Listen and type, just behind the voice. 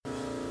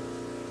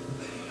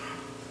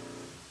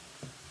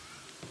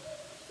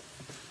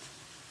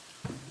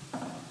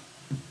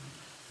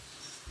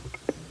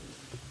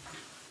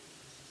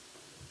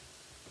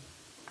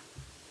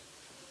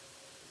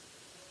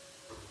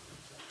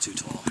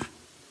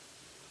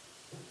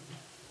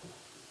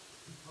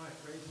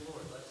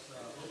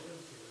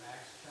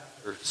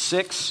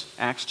6,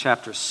 Acts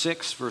chapter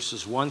 6,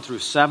 verses 1 through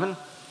 7.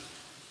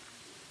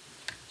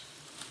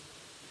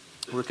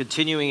 We're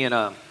continuing in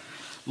a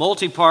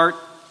multi-part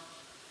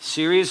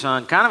series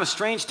on kind of a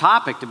strange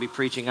topic to be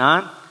preaching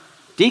on,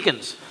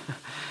 deacons.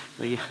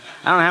 I don't know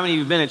how many of you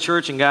have been at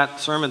church and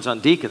got sermons on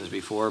deacons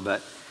before,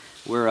 but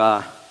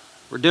we're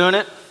doing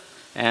it,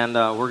 and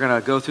we're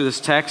going to go through this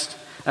text.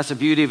 That's the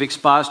beauty of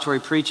expository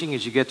preaching,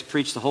 is you get to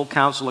preach the whole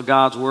counsel of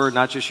God's Word,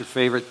 not just your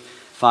favorite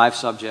 5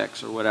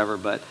 subjects or whatever,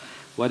 but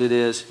what it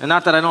is. And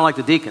not that I don't like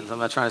the deacons. I'm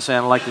not trying to say I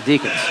don't like the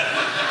deacons.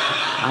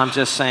 I'm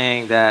just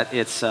saying that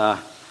it's a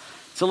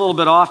little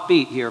bit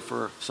offbeat here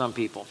for some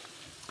people.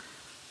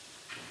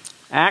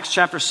 Acts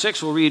chapter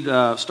 6,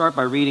 we'll start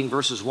by reading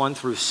verses 1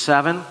 through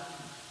 7.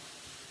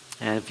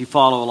 And if you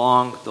follow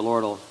along, the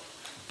Lord will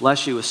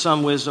bless you with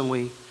some wisdom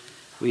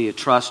we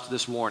trust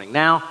this morning.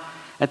 Now,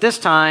 at this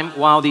time,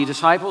 while the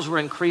disciples were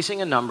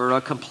increasing in number,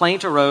 a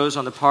complaint arose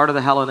on the part of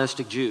the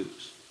Hellenistic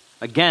Jews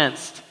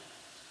against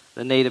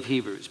the native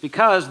Hebrews,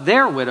 because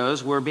their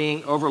widows were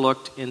being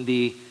overlooked in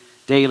the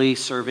daily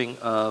serving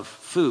of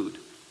food.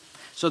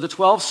 So the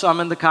 12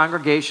 summoned the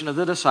congregation of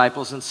the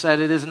disciples and said,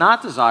 "It is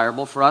not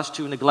desirable for us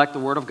to neglect the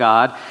word of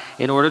God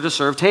in order to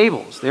serve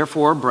tables.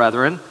 Therefore,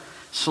 brethren,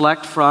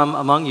 select from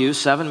among you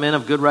 7 men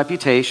of good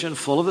reputation,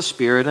 full of the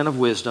Spirit and of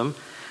wisdom,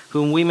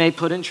 whom we may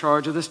put in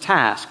charge of this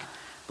task.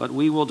 But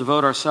we will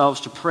devote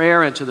ourselves to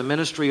prayer and to the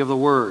ministry of the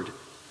word."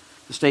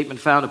 The statement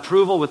found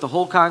approval with the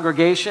whole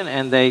congregation,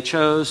 and they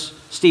chose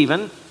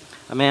Stephen,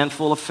 a man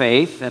full of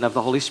faith and of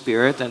the Holy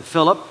Spirit, and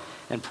Philip,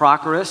 and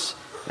Prochorus,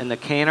 and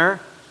Nicanor,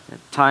 and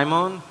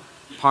Timon,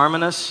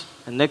 Parmenas,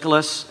 and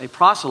Nicholas, a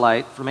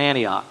proselyte from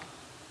Antioch.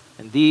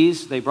 And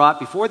these they brought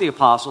before the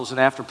apostles, and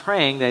after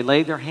praying, they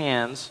laid their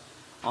hands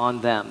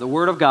on them. The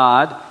word of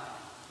God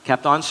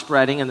kept on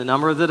spreading, and the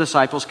number of the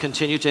disciples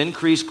continued to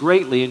increase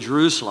greatly in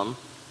Jerusalem.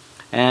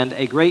 And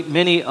a great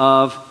many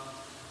of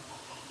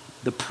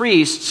the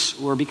priests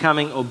were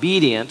becoming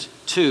obedient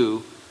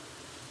to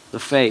the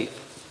faith.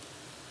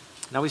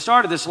 Now, we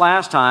started this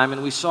last time,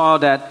 and we saw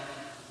that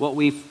what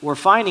we were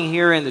finding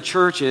here in the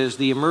church is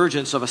the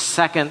emergence of a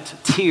second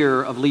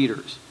tier of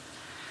leaders.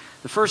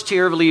 The first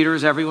tier of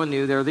leaders, everyone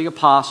knew, they're the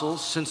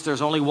apostles. Since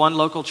there's only one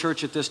local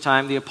church at this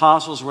time, the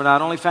apostles were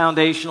not only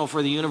foundational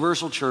for the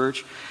universal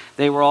church,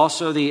 they were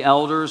also the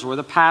elders or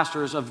the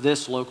pastors of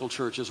this local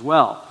church as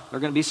well. They're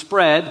going to be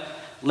spread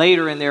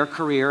later in their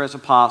career as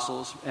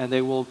apostles, and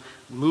they will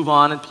move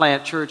on and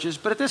plant churches.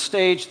 But at this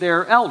stage,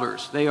 they're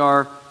elders. They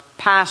are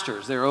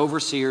pastors. They're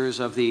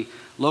overseers of the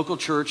local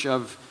church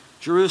of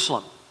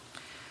Jerusalem.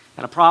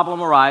 And a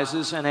problem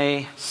arises, and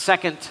a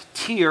second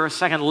tier, a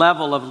second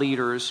level of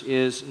leaders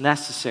is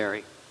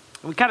necessary.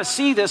 And we kind of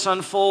see this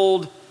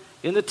unfold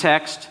in the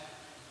text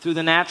through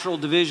the natural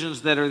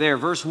divisions that are there.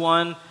 Verse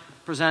 1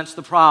 presents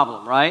the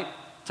problem, right?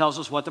 Tells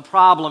us what the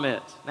problem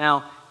is.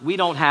 Now, we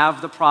don't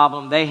have the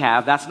problem they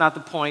have. That's not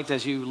the point.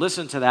 As you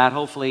listen to that,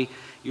 hopefully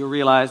you'll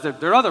realize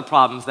that there are other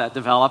problems that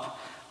develop.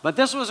 But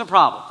this was a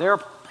problem. Their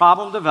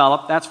problem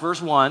developed. That's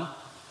verse 1.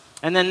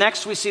 And then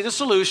next we see the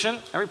solution.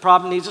 Every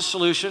problem needs a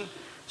solution.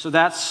 So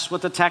that's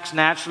what the text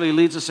naturally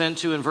leads us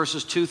into in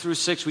verses 2 through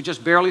 6. We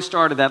just barely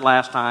started that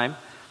last time.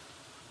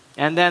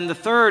 And then the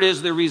third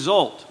is the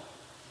result.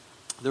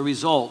 The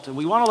result. And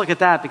we want to look at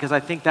that because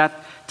I think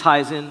that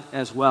ties in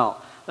as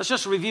well. Let's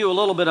just review a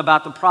little bit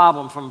about the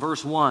problem from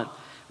verse 1.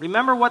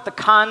 Remember what the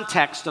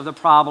context of the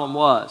problem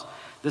was.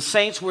 The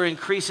saints were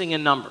increasing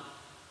in number.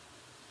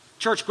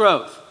 Church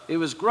growth. It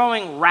was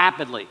growing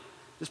rapidly.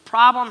 This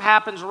problem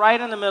happens right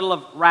in the middle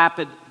of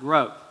rapid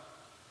growth.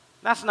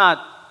 That's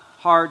not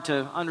hard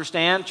to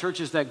understand.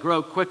 Churches that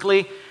grow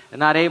quickly and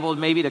not able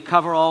maybe to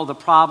cover all the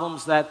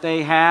problems that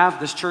they have.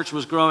 This church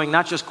was growing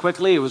not just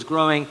quickly, it was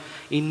growing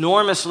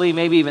enormously,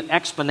 maybe even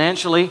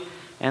exponentially.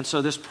 And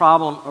so this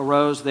problem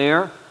arose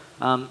there.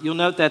 You'll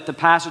note that the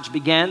passage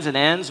begins and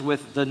ends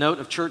with the note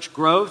of church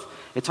growth.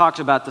 It talks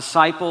about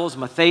disciples,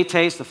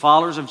 mathetes, the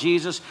followers of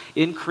Jesus,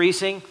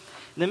 increasing.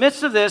 In the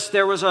midst of this,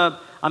 there was a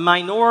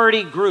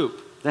minority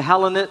group, the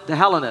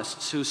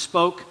Hellenists, who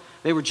spoke.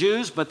 They were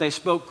Jews, but they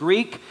spoke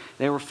Greek.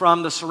 They were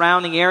from the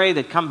surrounding area.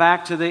 They'd come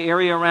back to the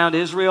area around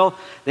Israel.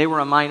 They were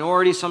a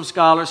minority. Some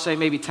scholars say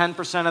maybe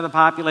 10% of the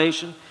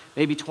population,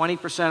 maybe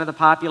 20% of the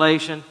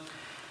population.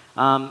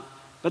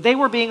 But they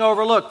were being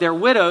overlooked. Their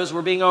widows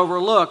were being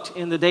overlooked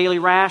in the daily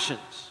rations.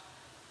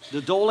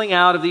 The doling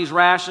out of these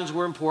rations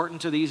were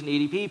important to these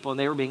needy people, and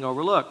they were being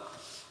overlooked.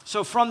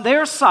 So from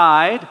their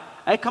side,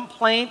 a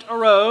complaint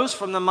arose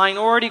from the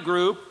minority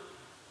group,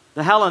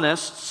 the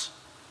Hellenists,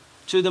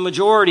 to the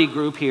majority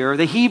group here,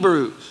 the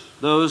Hebrews,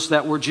 those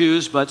that were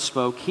Jews but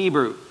spoke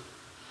Hebrew.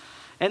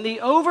 And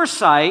the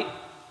oversight,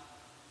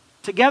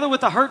 together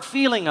with the hurt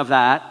feeling of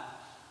that,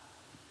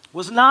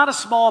 was not a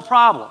small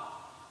problem.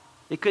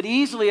 It could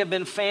easily have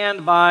been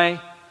fanned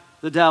by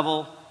the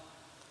devil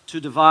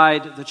to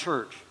divide the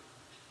church.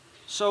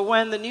 So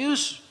when the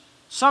news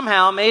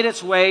somehow made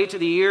its way to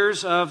the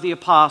ears of the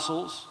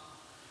apostles,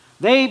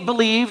 they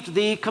believed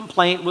the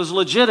complaint was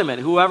legitimate.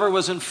 Whoever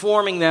was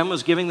informing them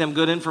was giving them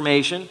good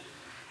information,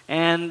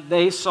 and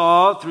they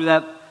saw through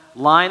that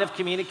line of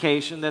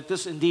communication that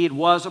this indeed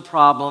was a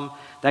problem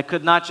that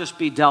could not just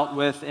be dealt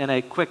with in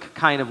a quick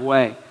kind of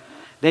way.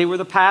 They were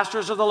the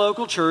pastors of the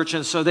local church,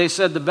 and so they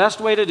said the best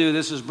way to do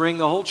this is bring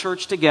the whole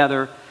church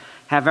together,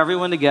 have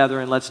everyone together,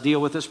 and let's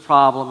deal with this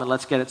problem and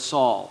let's get it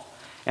solved.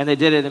 And they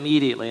did it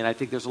immediately, and I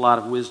think there's a lot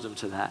of wisdom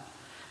to that.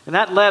 And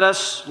that led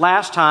us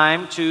last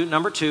time to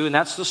number 2, and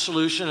that's the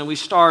solution, and we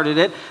started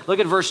it. Look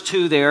at verse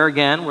 2 there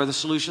again, where the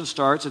solution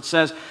starts. It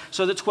says,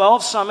 "So the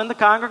 12 summoned the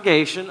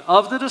congregation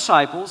of the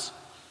disciples,"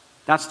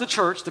 that's the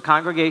church, the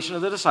congregation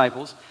of the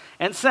disciples,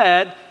 "and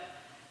said,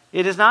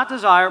 'It is not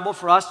desirable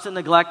for us to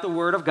neglect the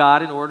word of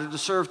God in order to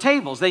serve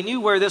tables.'" They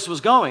knew where this was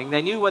going.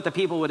 They knew what the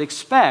people would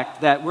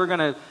expect, that we're going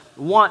to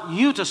want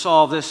you to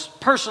solve this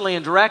personally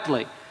and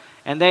directly.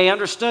 And they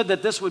understood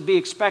that this would be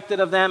expected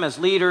of them as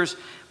leaders,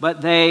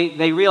 but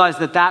they realized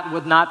that that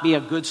would not be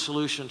a good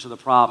solution to the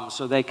problem.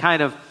 So they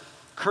kind of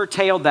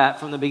curtailed that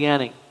from the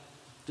beginning.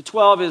 The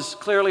 12 is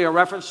clearly a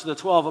reference to the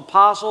 12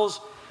 apostles.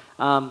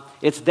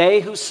 It's they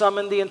who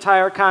summoned the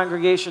entire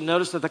congregation.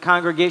 Notice that the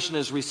congregation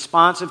is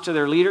responsive to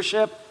their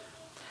leadership.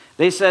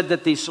 They said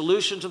that the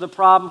solution to the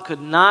problem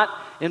could not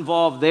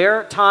involve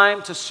their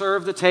time to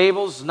serve the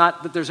tables.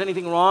 Not that there's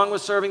anything wrong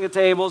with serving the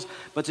tables,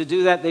 but to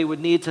do that they would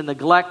need to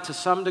neglect to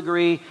some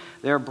degree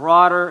their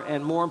broader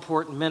and more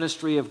important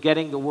ministry of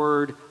getting the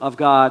Word of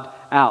God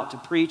out, to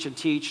preach and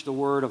teach the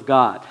Word of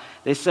God.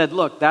 They said,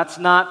 look, that's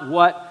not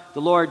what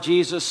the Lord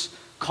Jesus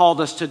called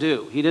us to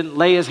do. He didn't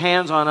lay his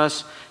hands on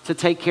us to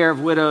take care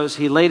of widows.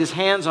 He laid his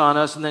hands on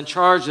us and then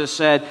charged us,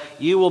 said,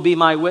 "You will be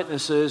my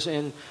witnesses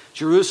in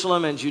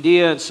Jerusalem and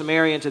Judea and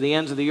Samaria and to the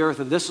ends of the earth,"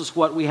 and this is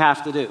what we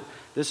have to do.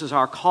 This is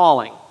our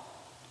calling.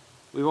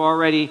 We've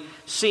already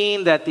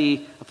seen that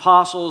the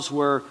apostles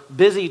were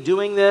busy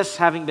doing this,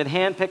 having been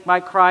handpicked by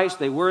Christ.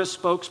 They were his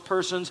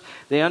spokespersons.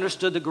 They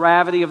understood the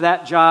gravity of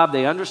that job.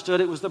 They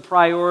understood it was the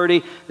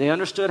priority. They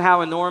understood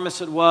how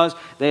enormous it was.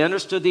 They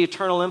understood the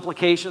eternal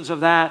implications of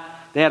that.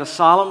 They had a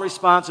solemn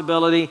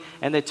responsibility,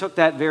 and they took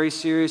that very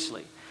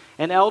seriously.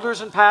 And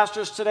elders and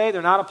pastors today,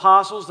 they're not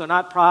apostles, they're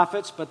not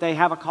prophets, but they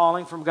have a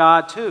calling from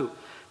God too,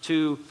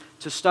 to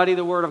study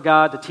the Word of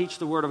God, to teach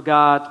the Word of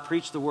God, to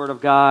preach the Word of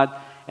God,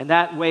 and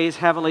that weighs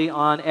heavily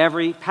on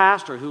every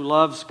pastor who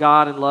loves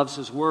God and loves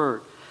His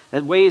Word.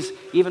 It weighs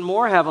even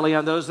more heavily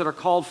on those that are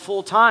called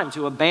full-time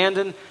to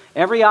abandon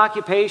every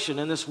occupation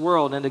in this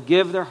world and to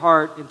give their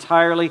heart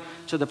entirely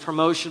to the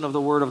promotion of the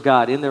Word of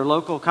God in their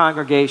local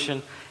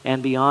congregation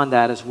and beyond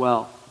that as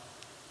well.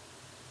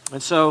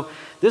 And so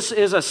this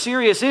is a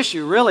serious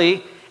issue,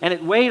 really, and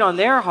it weighed on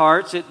their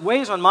hearts. It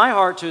weighs on my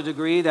heart to a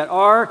degree that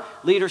our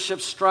leadership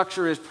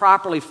structure is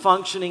properly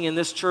functioning in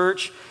this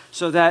church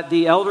so that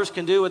the elders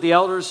can do what the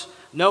elders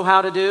know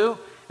how to do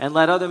and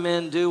let other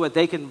men do what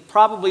they can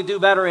probably do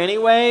better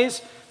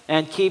anyways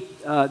and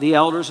keep the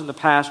elders and the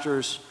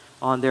pastors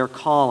on their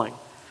calling.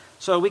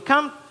 So we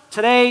come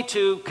today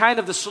to kind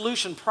of the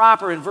solution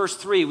proper in verse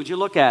 3. Would you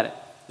look at it?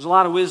 There's a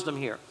lot of wisdom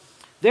here.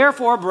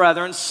 "Therefore,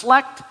 brethren,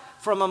 select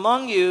from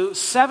among you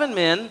 7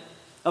 men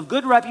of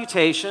good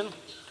reputation,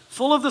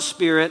 full of the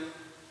Spirit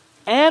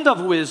and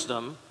of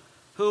wisdom,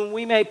 whom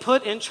we may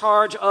put in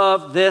charge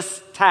of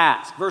this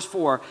task." Verse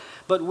 4,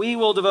 "But we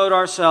will devote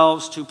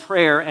ourselves to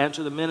prayer and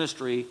to the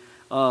ministry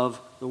of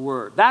the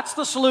word." That's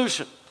the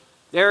solution.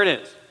 There it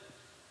is.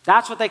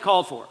 That's what they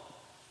called for.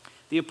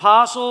 The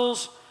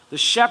apostles, the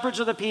shepherds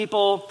of the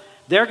people,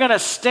 they're going to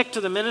stick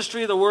to the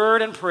ministry of the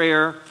word and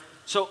prayer.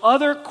 So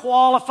other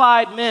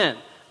qualified men,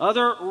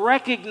 other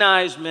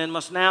recognized men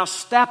must now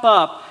step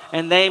up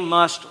and they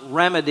must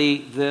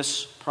remedy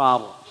this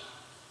problem.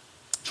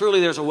 Truly,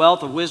 there's a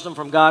wealth of wisdom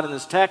from God in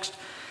this text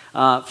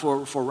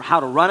for how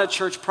to run a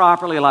church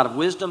properly, a lot of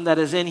wisdom that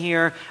is in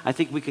here. I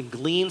think we can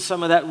glean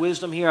some of that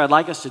wisdom here. I'd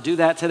like us to do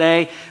that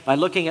today by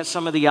looking at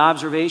some of the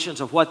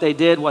observations of what they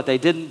did, what they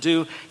didn't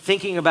do,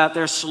 thinking about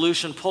their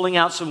solution, pulling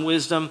out some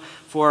wisdom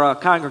for a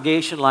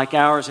congregation like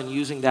ours and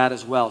using that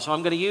as well. So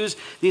I'm going to use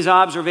these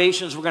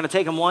observations. We're going to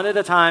take them one at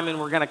a time and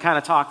we're going to kind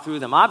of talk through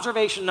them.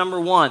 Observation number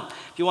 1,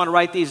 if you want to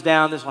write these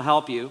down, this will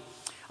help you.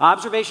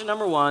 Observation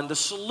number 1, the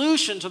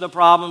solution to the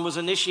problem was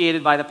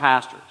initiated by the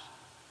pastors.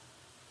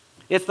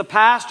 It's the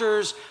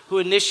pastors who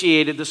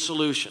initiated the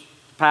solution.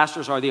 The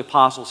pastors are the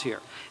apostles here.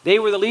 They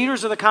were the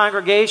leaders of the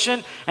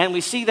congregation, and we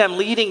see them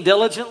leading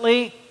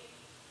diligently.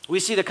 We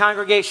see the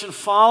congregation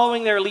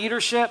following their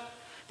leadership.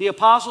 The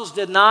apostles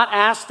did not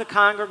ask the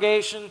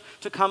congregation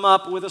to come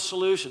up with a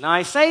solution. Now,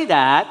 I say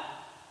that.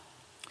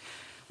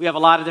 We have a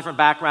lot of different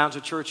backgrounds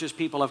of churches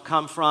people have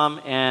come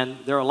from, and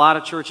there are a lot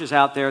of churches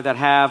out there that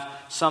have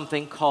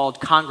something called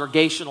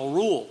congregational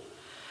rule.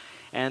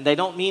 And they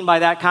don't mean by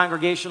that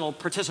congregational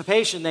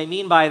participation. They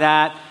mean by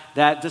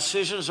that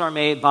decisions are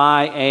made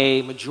by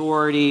a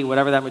majority,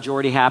 whatever that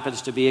majority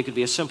happens to be. It could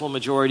be a simple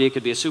majority. It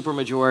could be a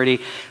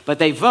supermajority. But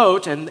they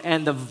vote,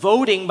 and the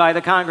voting by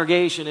the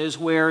congregation is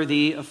where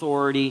the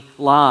authority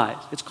lies.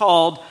 It's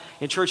called,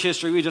 in church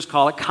history, we just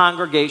call it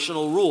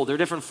congregational rule. There are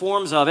different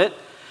forms of it.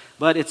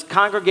 but it's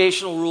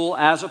congregational rule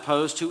as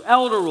opposed to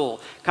elder rule.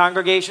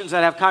 Congregations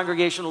that have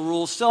congregational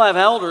rules still have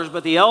elders,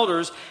 but the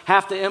elders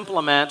have to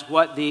implement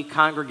what the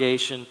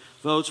congregation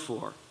votes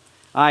for.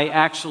 I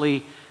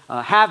actually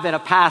have been a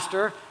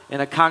pastor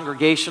in a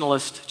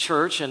Congregationalist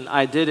church, and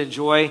I did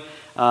enjoy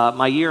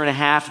my year and a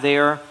half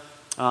there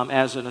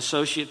as an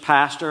associate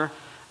pastor.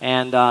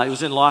 And it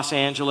was in Los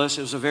Angeles.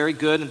 It was a very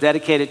good and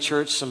dedicated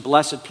church, some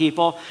blessed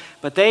people.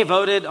 But they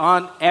voted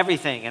on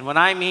everything. And when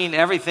I mean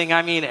everything,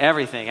 I mean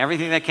everything.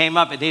 Everything that came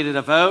up, it needed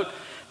a vote.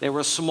 They were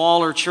a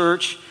smaller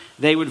church.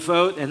 They would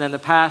vote, and then the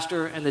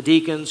pastor and the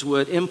deacons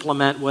would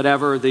implement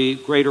whatever the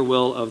greater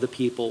will of the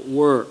people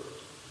were.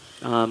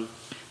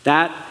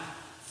 That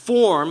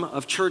form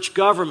of church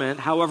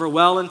government, however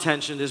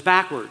well-intentioned, is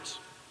backwards.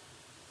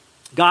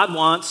 God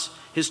wants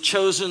his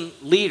chosen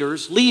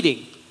leaders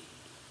leading.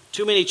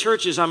 Too many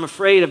churches, I'm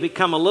afraid, have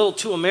become a little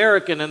too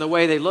American in the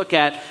way they look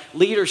at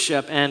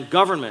leadership and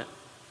government.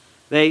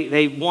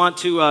 They want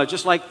to,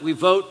 just like we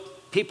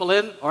vote people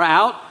in or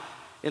out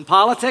in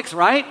politics,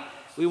 right?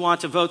 We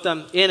want to vote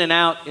them in and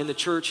out in the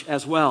church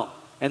as well.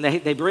 And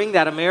they bring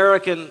that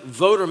American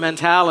voter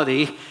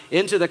mentality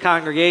into the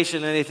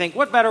congregation, and they think,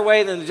 what better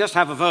way than to just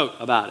have a vote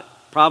about it?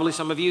 Probably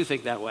some of you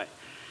think that way.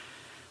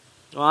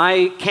 Well,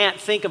 I can't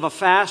think of a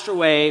faster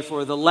way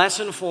for the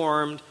less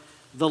informed,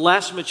 the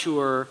less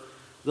mature,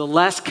 the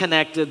less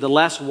connected, the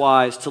less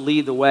wise to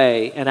lead the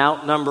way and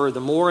outnumber the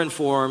more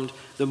informed,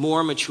 the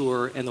more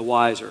mature, and the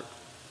wiser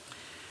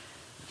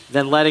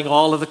than letting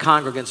all of the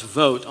congregants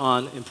vote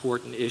on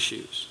important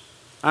issues.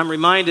 I'm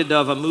reminded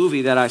of a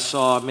movie that I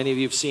saw. Many of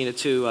you have seen it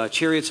too,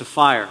 Chariots of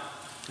Fire.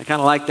 I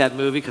kind of like that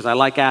movie because I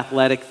like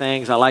athletic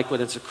things. I like when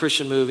it's a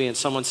Christian movie and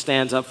someone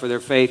stands up for their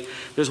faith.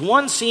 There's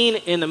one scene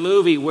in the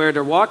movie where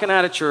they're walking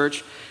out of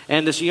church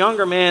and this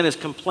younger man is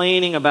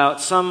complaining about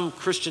some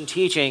Christian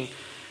teaching.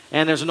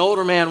 And there's an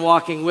older man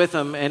walking with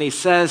him, and he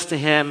says to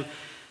him,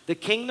 the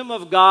kingdom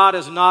of God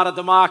is not a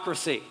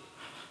democracy.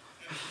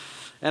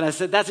 And I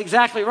said, that's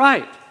exactly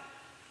right.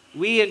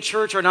 We in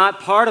church are not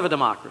part of a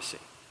democracy.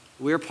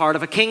 We're part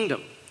of a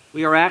kingdom.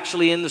 We are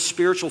actually in the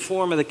spiritual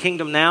form of the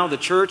kingdom now, the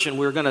church, and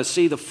we're going to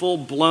see the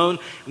full-blown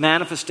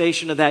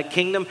manifestation of that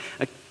kingdom.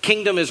 A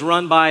kingdom is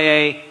run by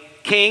a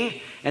king,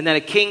 and then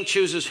a king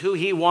chooses who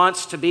he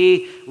wants to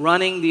be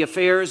running the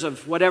affairs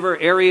of whatever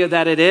area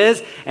that it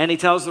is, and he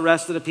tells the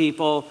rest of the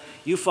people,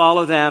 you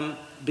follow them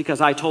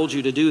because I told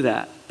you to do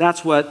that.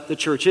 That's what the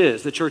church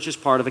is. The church is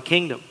part of a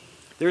kingdom.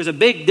 There's a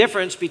big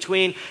difference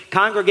between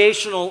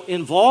congregational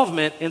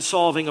involvement in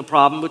solving a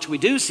problem, which we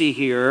do see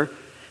here,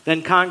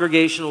 than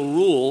congregational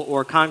rule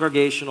or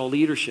congregational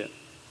leadership.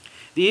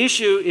 The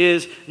issue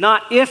is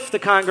not if the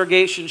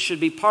congregation should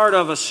be part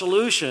of a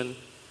solution,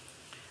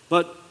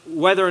 but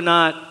whether or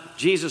not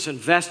Jesus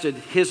invested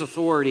his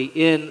authority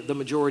in the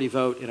majority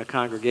vote in a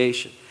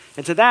congregation.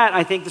 And to that,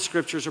 I think the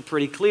scriptures are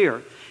pretty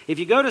clear. If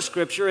you go to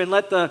scripture and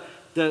let the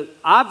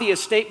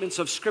obvious statements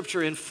of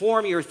scripture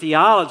inform your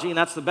theology, and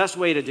that's the best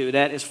way to do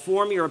that, is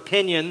form your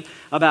opinion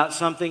about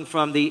something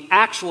from the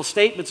actual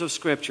statements of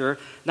scripture,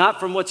 not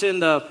from what's in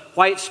the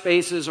white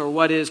spaces or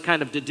what is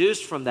kind of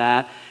deduced from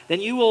that,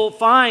 then you will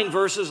find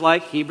verses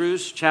like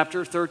Hebrews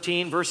chapter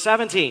 13, verse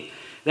 17,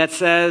 that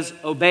says,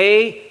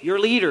 obey your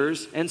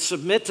leaders and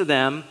submit to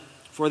them,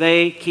 for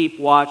they keep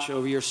watch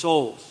over your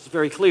souls. It's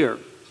very clear.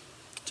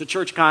 It's a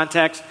church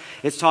context.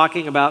 It's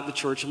talking about the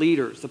church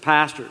leaders, the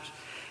pastors.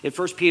 In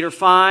 1 Peter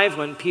 5,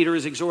 when Peter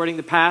is exhorting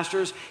the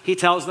pastors, he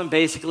tells them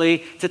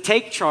basically to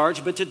take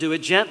charge, but to do it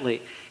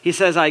gently. He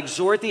says, I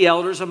exhort the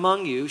elders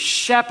among you,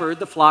 shepherd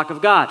the flock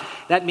of God.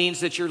 That means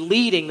that you're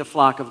leading the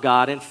flock of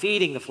God and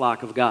feeding the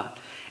flock of God.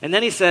 And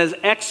then he says,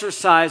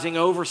 exercising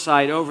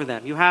oversight over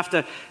them. You have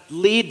to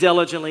lead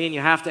diligently and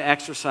you have to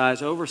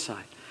exercise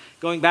oversight.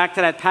 Going back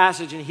to that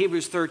passage in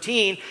Hebrews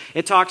 13,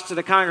 it talks to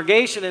the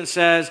congregation and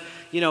says,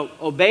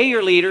 obey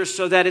your leaders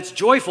so that it's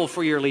joyful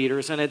for your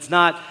leaders and it's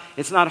not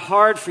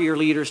hard for your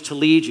leaders to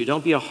lead you.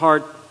 Don't be a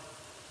hard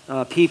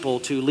people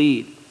to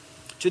lead.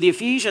 To the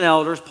Ephesian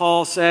elders,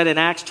 Paul said in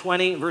Acts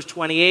 20, verse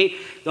 28,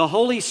 the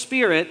Holy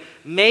Spirit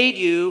made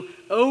you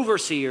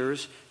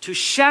overseers to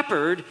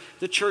shepherd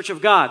the church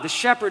of God. The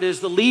shepherd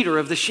is the leader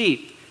of the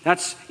sheep.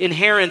 That's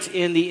inherent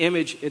in the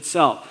image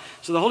itself.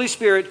 So the Holy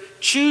Spirit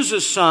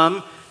chooses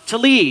some to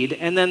lead,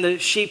 and then the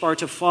sheep are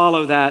to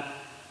follow that,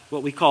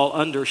 what we call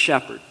under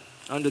shepherd,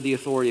 under the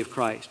authority of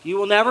Christ. You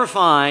will never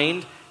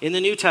find in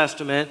the New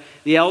Testament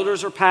the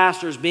elders or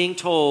pastors being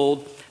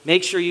told,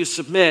 make sure you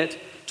submit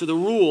to the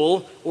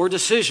rule or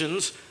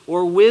decisions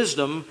or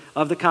wisdom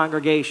of the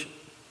congregation.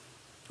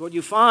 What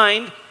you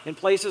find in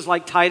places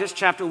like Titus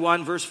chapter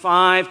 1, verse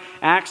 5,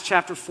 Acts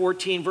chapter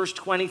 14, verse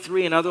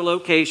 23, and other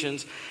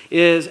locations,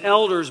 is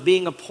elders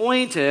being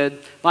appointed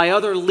by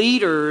other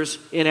leaders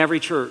in every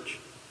church.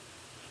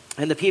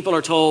 And the people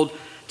are told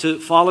to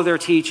follow their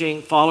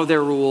teaching, follow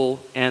their rule,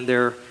 and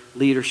their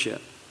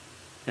leadership.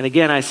 And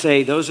again, I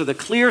say those are the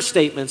clear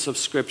statements of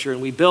Scripture,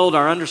 and we build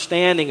our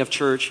understanding of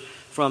church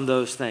from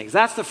those things.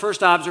 That's the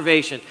first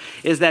observation,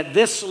 is that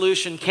this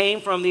solution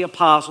came from the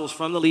apostles,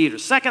 from the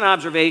leaders. Second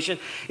observation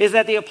is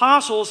that the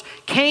apostles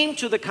came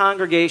to the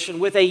congregation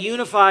with a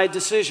unified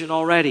decision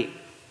already.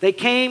 They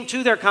came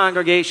to their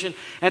congregation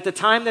at the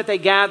time that they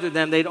gathered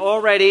them. They'd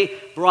already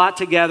brought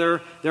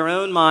together their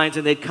own minds,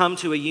 and they'd come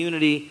to a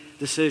unity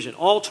decision.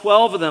 All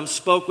 12 of them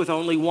spoke with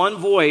only one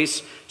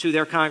voice to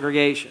their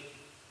congregation.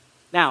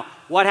 Now,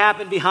 what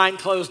happened behind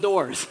closed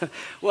doors?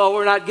 Well,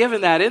 we're not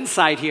given that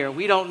insight here.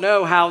 We don't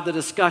know how the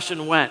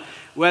discussion went.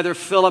 Whether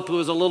Philip, who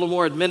was a little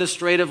more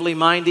administratively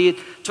minded,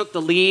 took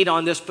the lead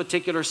on this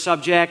particular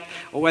subject,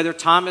 or whether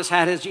Thomas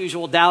had his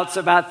usual doubts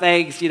about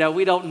things.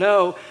 We don't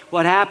know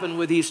what happened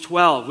with these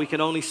 12. We can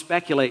only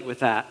speculate with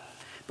that.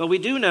 But we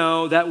do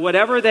know that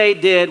whatever they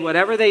did,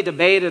 whatever they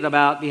debated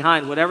about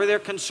behind, whatever their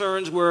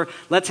concerns were,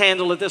 let's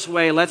handle it this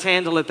way, let's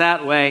handle it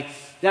that way,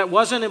 that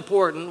wasn't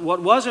important.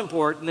 What was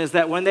important is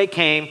that when they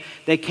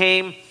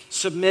came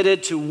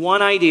submitted to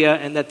one idea,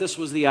 and that this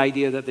was the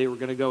idea that they were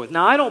going to go with.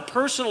 Now, I don't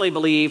personally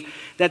believe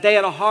that they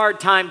had a hard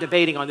time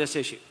debating on this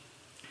issue,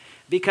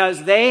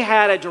 because they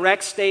had a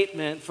direct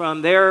statement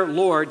from their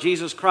Lord,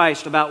 Jesus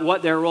Christ, about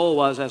what their role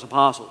was as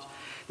apostles.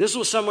 This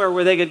was somewhere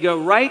where they could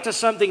go right to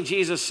something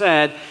Jesus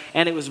said,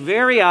 and it was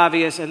very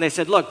obvious, and they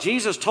said, look,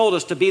 Jesus told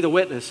us to be the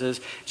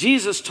witnesses.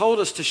 Jesus told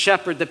us to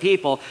shepherd the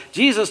people.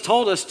 Jesus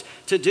told us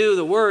to do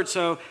the word,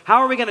 so how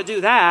are we going to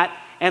do that?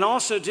 And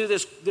also do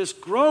this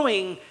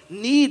growing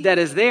need that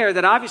is there,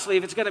 that obviously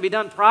if it's going to be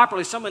done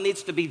properly, someone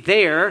needs to be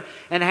there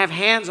and have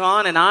hands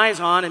on and eyes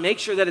on and make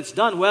sure that it's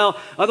done well.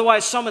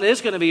 Otherwise, someone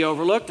is going to be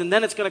overlooked, and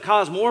then it's going to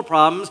cause more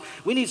problems.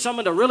 We need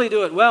someone to really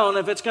do it well, and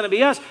if it's going to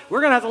be us, we're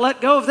going to have to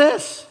let go of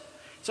this.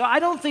 So I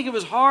don't think it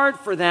was hard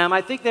for them.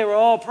 I think they were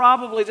all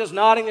probably just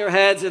nodding their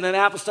heads in an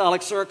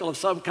apostolic circle of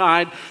some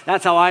kind.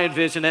 That's how I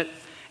envision it.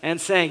 And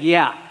saying,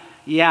 yeah,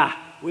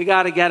 we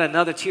got to get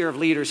another tier of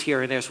leaders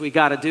here in this. We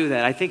got to do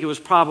that. I think it was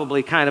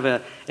probably kind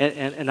of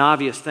an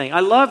obvious thing. I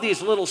love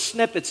these little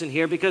snippets in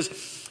here because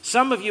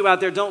some of you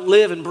out there don't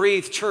live and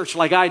breathe church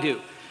like I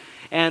do.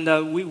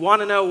 And we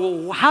want to know,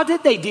 well, how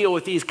did they deal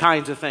with these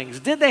kinds of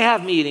things? Did they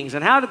have meetings,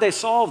 and how did they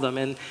solve them?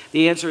 And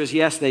the answer is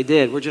yes, they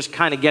did. We're just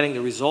kind of getting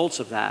the results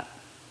of that.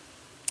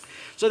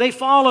 So they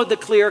followed the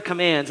clear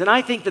commands, and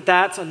I think that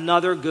that's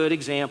another good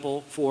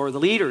example for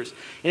the leaders.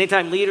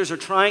 Anytime leaders are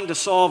trying to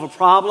solve a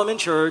problem in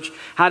church,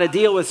 how to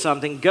deal with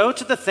something, go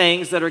to the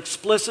things that are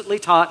explicitly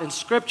taught in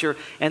Scripture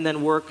and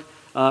then work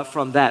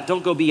from that.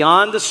 Don't go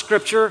beyond the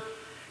Scripture.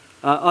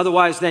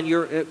 Otherwise, then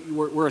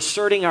we're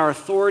asserting our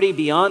authority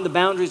beyond the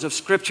boundaries of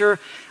Scripture.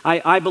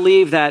 I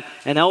believe that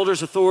an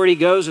elder's authority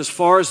goes as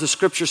far as the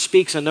Scripture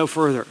speaks and no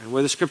further. And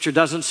where the Scripture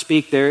doesn't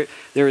speak, there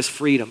is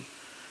freedom.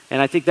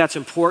 And I think that's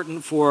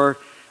important for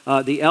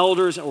the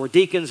elders or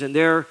deacons and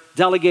their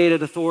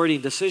delegated authority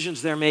and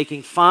decisions they're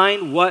making.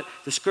 Find what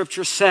the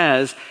Scripture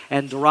says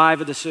and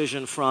derive a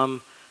decision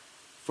from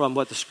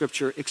what the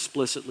Scripture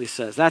explicitly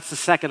says. That's the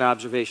second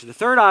observation. The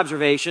third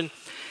observation,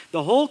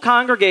 the whole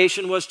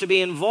congregation was to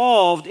be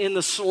involved in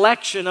the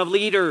selection of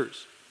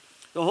leaders.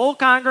 The whole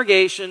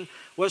congregation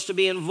was to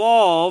be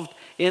involved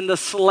in the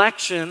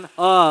selection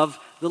of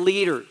the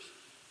leaders.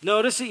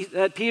 Notice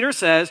that Peter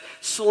says,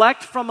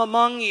 select from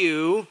among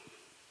you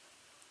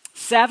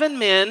 7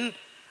 men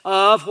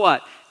of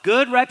what?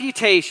 Good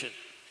reputation.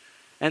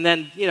 And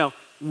then,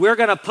 we're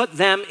going to put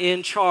them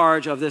in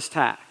charge of this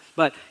task.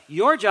 But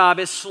your job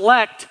is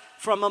select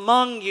from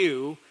among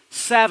you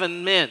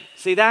 7 men.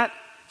 See that?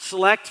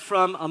 Select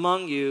from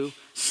among you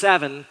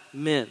 7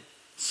 men.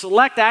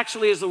 Select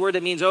actually is the word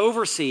that means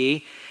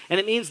oversee, and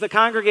it means the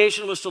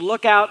congregation was to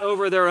look out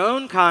over their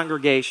own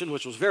congregation,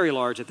 which was very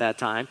large at that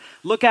time,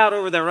 look out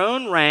over their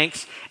own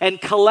ranks, and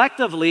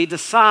collectively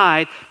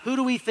decide who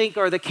do we think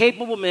are the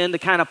capable men to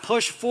kind of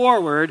push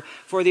forward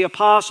for the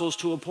apostles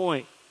to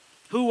appoint.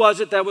 Who was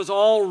it that was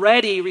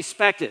already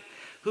respected?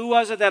 Who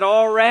was it that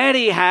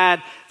already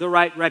had the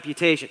right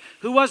reputation?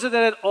 Who was it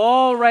that had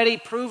already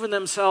proven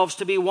themselves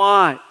to be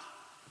wise?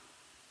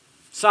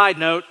 Side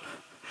note,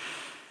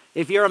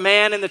 if you're a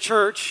man in the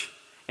church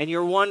and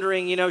you're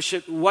wondering,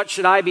 what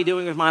should I be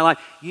doing with my life?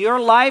 Your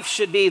life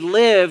should be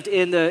lived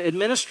in the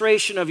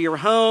administration of your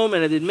home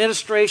and the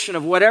administration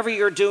of whatever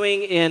you're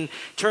doing in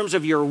terms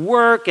of your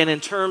work and in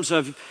terms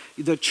of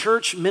the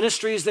church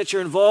ministries that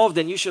you're involved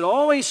in. You should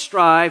always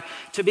strive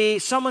to be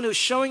someone who's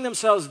showing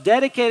themselves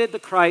dedicated to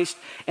Christ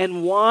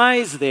and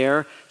wise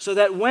there, so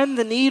that when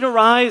the need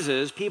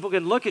arises, people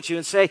can look at you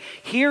and say,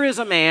 here is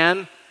a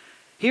man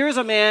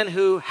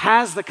who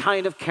has the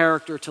kind of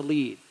character to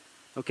lead.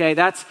 Okay,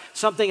 that's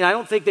something I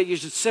don't think that you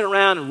should sit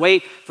around and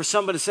wait for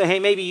someone to say, hey,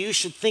 maybe you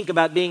should think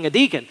about being a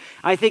deacon.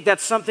 I think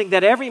that's something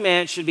that every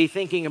man should be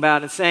thinking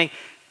about and saying,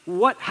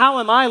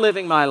 how am I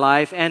living my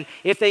life? And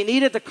if they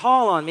needed to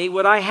call on me,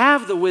 would I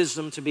have the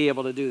wisdom to be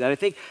able to do that?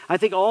 I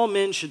think all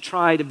men should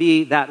try to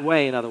be that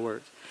way, in other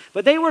words.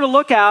 But they were to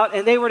look out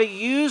and they were to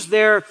use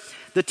the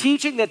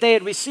teaching that they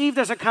had received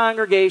as a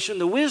congregation,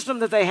 the wisdom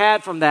that they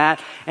had from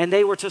that, and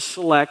they were to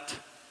select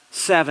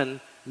 7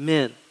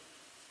 men.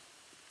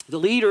 The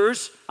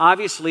leaders,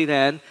 obviously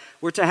then,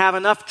 were to have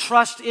enough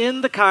trust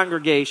in the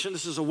congregation,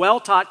 this is a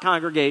well-taught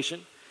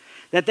congregation,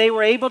 that they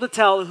were able to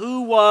tell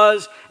who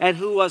was and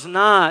who was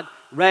not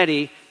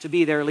ready to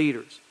be their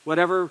leaders.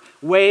 Whatever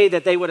way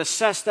that they would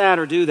assess that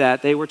or do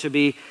that, they were to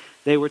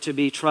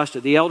be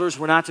trusted. The elders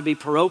were not to be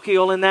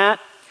parochial in that.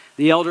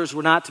 The elders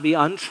were not to be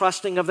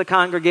untrusting of the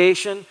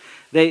congregation.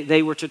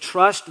 They were to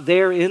trust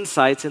their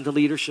insights into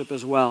leadership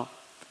as well.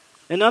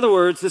 In other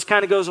words, this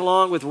kind of goes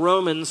along with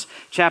Romans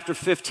chapter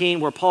 15,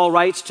 where Paul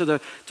writes to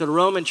the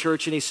Roman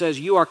church and he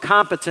says, you are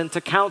competent to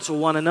counsel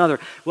one another.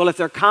 Well, if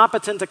they're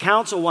competent to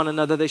counsel one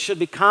another, they should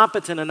be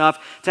competent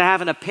enough to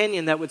have an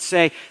opinion that would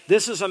say,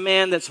 this is a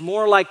man that's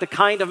more like the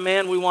kind of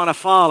man we want to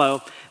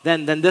follow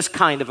than this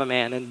kind of a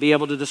man, and be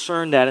able to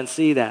discern that and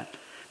see that.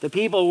 The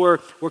people were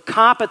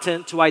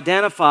competent to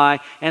identify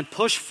and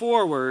push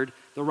forward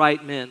the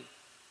right men.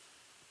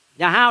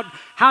 Now,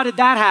 how did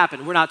that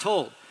happen? We're not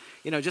told.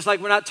 Just like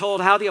we're not told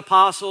how the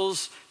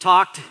apostles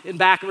talked in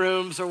back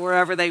rooms or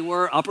wherever they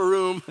were, upper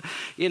room,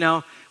 we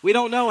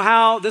don't know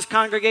how this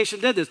congregation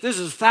did this. This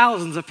is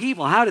thousands of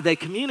people. How did they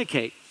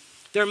communicate?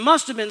 There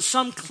must have been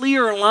some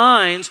clear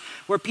lines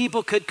where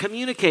people could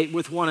communicate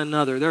with one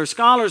another. There are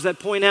scholars that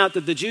point out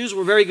that the Jews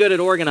were very good at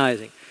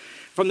organizing.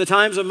 From the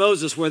times of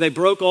Moses, where they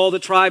broke all the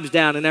tribes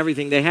down and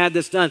everything, they had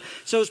this done.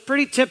 So it's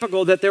pretty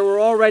typical that there were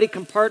already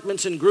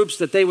compartments and groups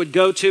that they would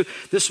go to.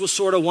 This was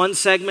sort of one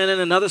segment and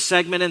another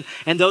segment,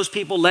 and those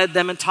people led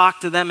them and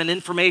talked to them, and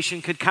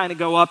information could kind of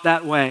go up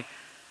that way.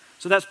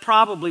 So that's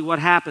probably what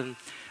happened.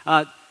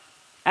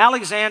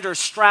 Alexander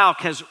Strauch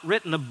has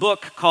written a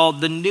book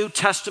called The New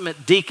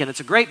Testament Deacon.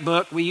 It's a great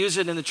book. We use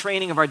it in the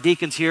training of our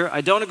deacons here.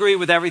 I don't agree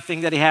with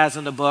everything that he has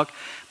in the book,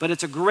 but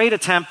it's a great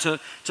attempt to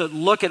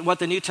look at what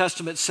the New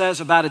Testament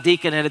says about a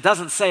deacon, and it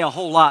doesn't say a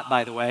whole lot,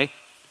 by the way,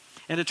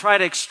 and to try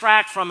to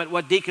extract from it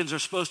what deacons are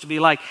supposed to be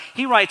like.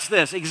 He writes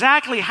this: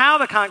 exactly how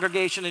the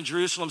congregation in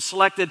Jerusalem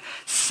selected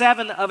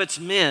 7 of its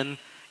men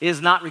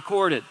is not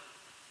recorded.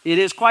 It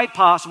is quite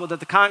possible that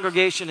the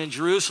congregation in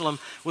Jerusalem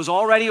was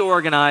already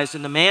organized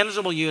into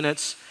manageable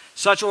units.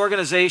 Such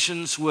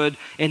organizations would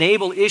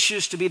enable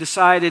issues to be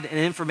decided and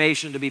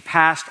information to be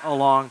passed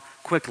along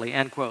quickly,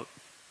 end quote.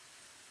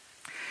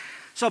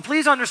 So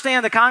please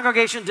understand, the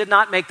congregation did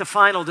not make the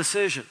final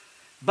decision,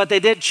 but they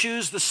did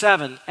choose the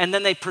 7, and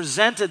then they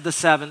presented the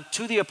 7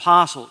 to the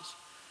apostles.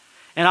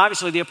 And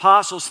obviously the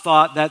apostles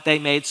thought that they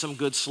made some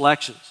good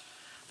selections.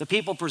 The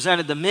people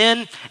presented the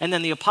men, and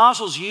then the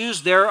apostles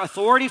used their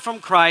authority from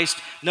Christ,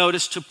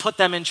 notice, to put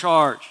them in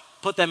charge.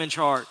 Put them in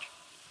charge.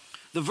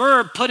 The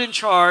verb put in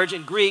charge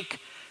in Greek,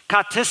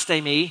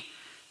 katistemi,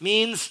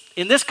 means,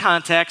 in this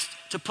context,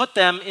 to put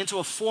them into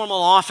a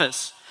formal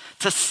office.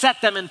 To set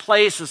them in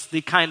place is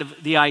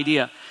the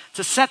idea.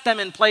 To set them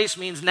in place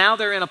means now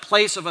they're in a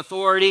place of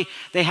authority.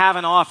 They have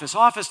an office.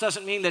 Office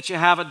doesn't mean that you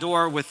have a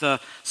door with a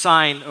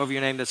sign over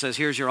your name that says,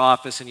 here's your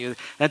office.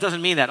 That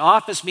doesn't mean that.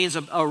 Office means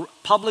a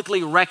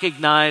publicly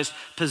recognized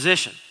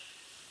position.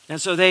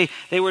 And so they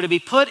were to be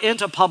put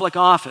into public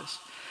office.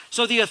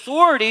 So the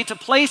authority to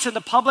place into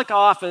public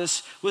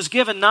office was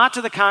given not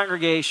to the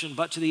congregation,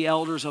 but to the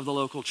elders of the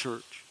local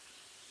church.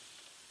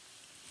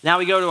 Now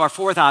we go to our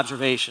 4th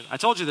observation. I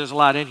told you there's a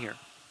lot in here.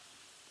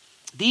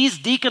 These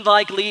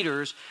deacon-like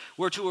leaders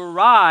were to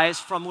arise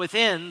from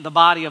within the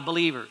body of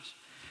believers.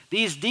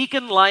 These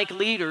deacon-like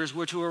leaders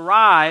were to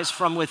arise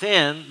from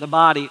within the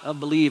body of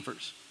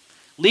believers.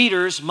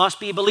 Leaders must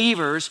be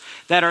believers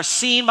that are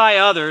seen by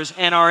others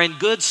and are in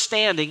good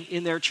standing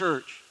in their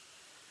church.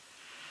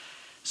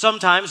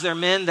 Sometimes they're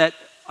men that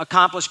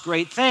accomplish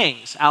great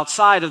things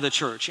outside of the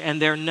church,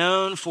 and they're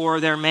known for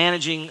their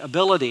managing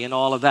ability and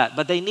all of that.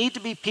 But they need to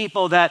be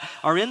people that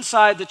are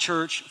inside the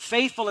church,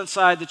 faithful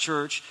inside the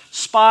church,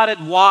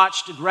 spotted,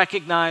 watched, and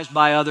recognized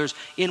by others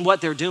in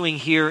what they're doing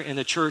here in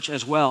the church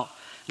as well.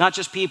 Not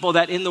just people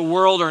that in the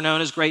world are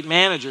known as great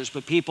managers,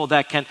 but people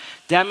that can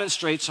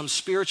demonstrate some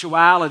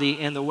spirituality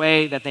in the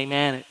way that they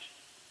manage.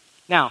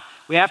 Now,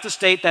 we have to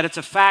state that it's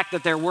a fact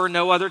that there were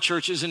no other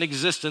churches in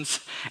existence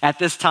at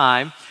this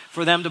time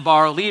for them to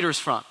borrow leaders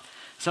from.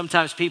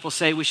 Sometimes people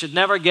say we should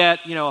never get,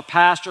 a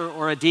pastor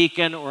or a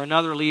deacon or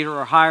another leader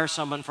or hire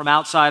someone from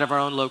outside of our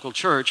own local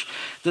church.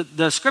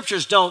 The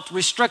scriptures don't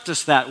restrict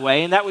us that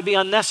way, and that would be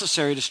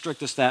unnecessary to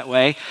restrict us that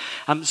way.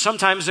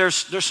 Sometimes they're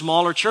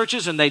smaller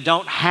churches and they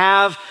don't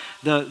have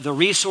the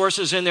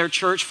resources in their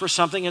church for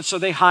something, and so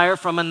they hire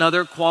from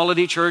another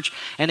quality church,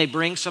 and they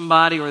bring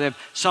somebody, or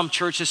some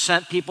churches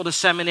sent people to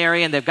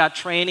seminary and they've got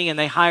training and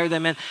they hire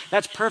them in.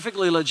 That's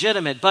perfectly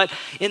legitimate. But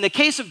in the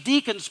case of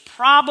deacons,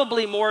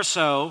 probably more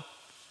so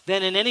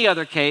than in any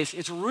other case,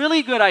 it's a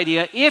really good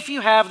idea, if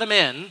you have the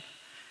men,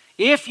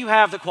 if you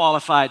have the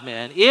qualified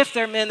men, if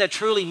they're men that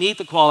truly meet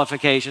the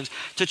qualifications,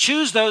 to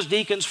choose those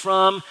deacons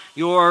from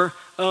your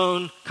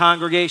own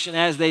congregation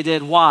as they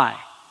did. Why?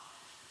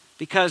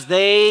 because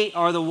they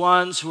are the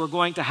ones who are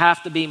going to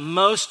have to be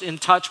most in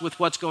touch with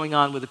what's going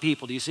on with the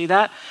people. Do you see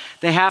that?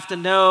 They have to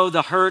know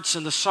the hurts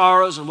and the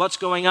sorrows and what's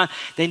going on.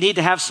 They need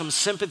to have some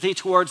sympathy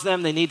towards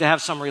them. They need to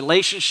have some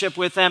relationship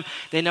with them.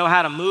 They know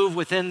how to move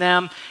within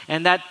them.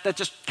 And that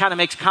just kind of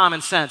makes common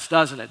sense,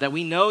 doesn't it? That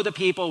we know the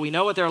people, we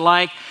know what they're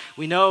like,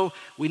 we know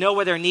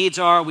where their needs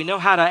are, we know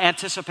how to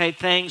anticipate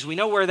things, we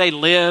know where they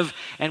live,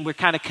 and we're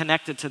kind of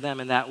connected to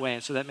them in that way.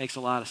 And so that makes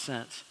a lot of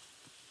sense.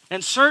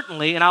 And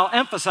certainly, and I'll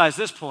emphasize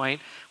this point,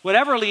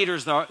 whatever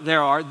leaders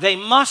there are, they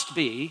must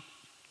be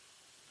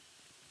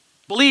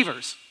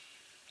believers.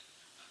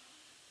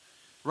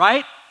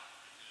 Right?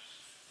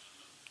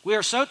 We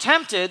are so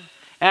tempted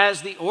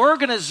as the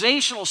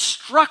organizational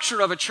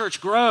structure of a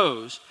church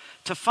grows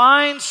to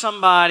find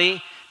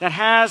somebody that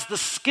has the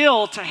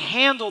skill to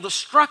handle the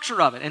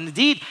structure of it. And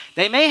indeed,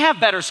 they may have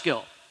better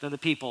skill than the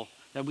people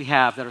that we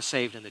have that are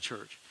saved in the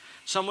church.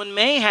 Someone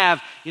may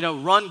have,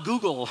 run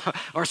Google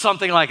or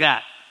something like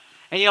that.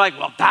 And you're like,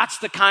 well, that's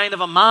the kind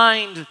of a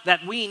mind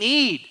that we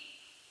need.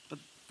 But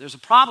there's a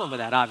problem with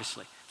that,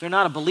 obviously. If they're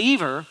not a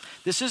believer,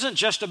 this isn't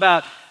just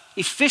about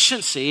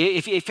efficiency.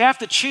 If you have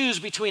to choose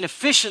between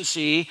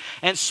efficiency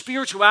and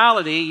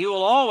spirituality, you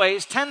will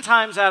always, 10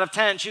 times out of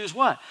 10, choose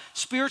what?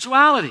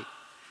 Spirituality.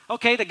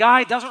 Okay, the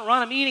guy doesn't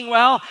run a meeting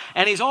well,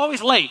 and he's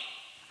always late.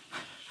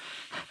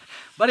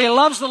 But he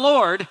loves the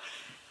Lord,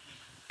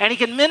 and he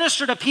can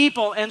minister to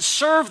people and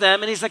serve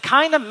them, and he's the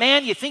kind of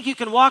man you think you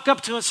can walk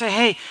up to and say,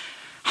 hey,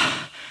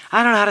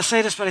 I don't know how to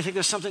say this, but I think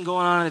there's something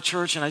going on in the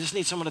church, and I just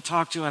need someone to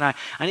talk to, and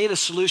I need a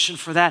solution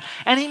for that.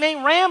 And he may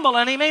ramble,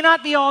 and he may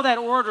not be all that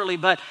orderly,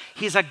 but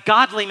he's a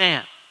godly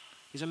man.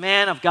 He's a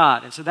man of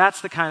God. And so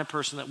that's the kind of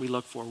person that we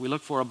look for. We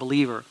look for a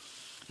believer,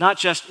 not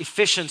just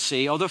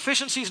efficiency, although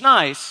efficiency is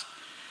nice.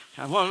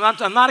 Well,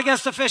 I'm not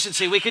against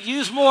efficiency. We could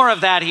use more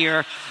of that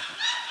here.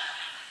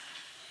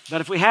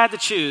 But if we had to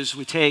choose,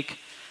 we take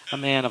a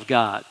man of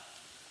God.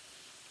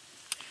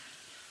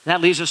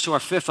 That leads us to our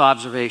fifth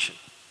observation.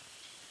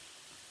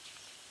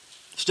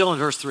 Still in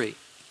verse 3.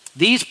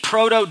 These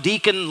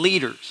proto-deacon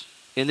leaders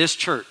in this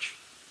church,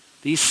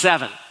 these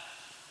 7,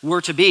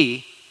 were to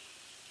be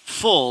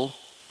full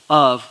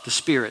of the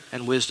Spirit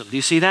and wisdom. Do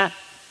you see that?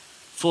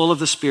 Full of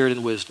the Spirit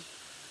and wisdom.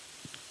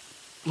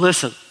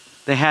 Listen,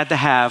 they had to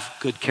have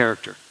good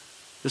character.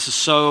 This is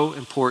so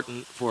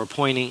important for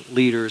appointing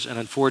leaders, and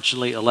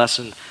unfortunately a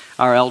lesson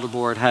our elder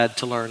board had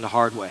to learn the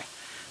hard way.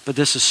 But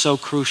this is so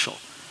crucial.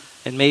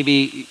 And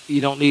maybe you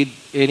don't need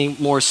any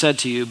more said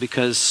to you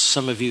because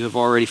some of you have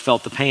already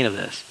felt the pain of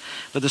this.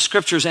 But the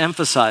scriptures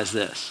emphasize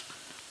this,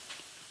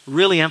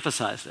 really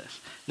emphasize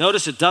this.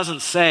 Notice it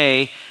doesn't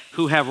say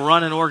who have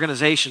run an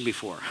organization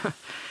before.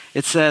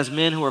 It says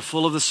men who are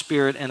full of the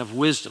Spirit and of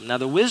wisdom. Now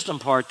the wisdom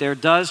part there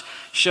does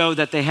show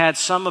that they had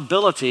some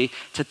ability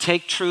to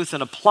take truth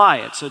and apply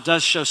it. So it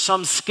does show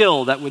some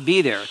skill that would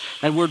be there.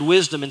 That word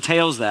wisdom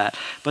entails that.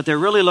 But they're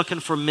really looking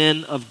for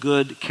men of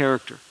good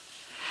character.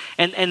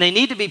 And they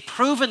need to be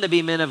proven to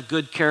be men of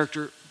good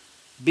character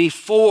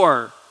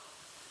before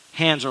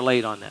hands are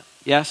laid on them.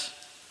 Yes?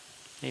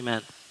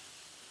 Amen.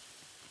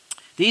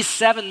 These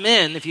 7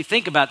 men, if you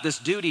think about this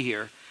duty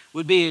here,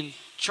 would be in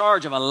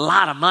charge of a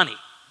lot of money.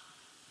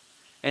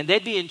 And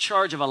they'd be in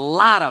charge of a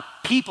lot of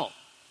people.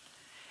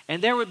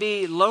 And there would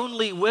be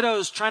lonely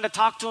widows trying to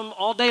talk to them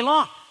all day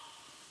long.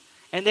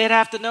 And they'd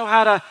have to know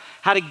how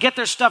to get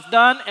their stuff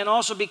done and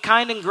also be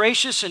kind and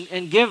gracious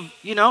and give,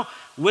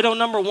 widow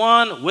number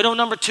 1, widow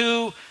number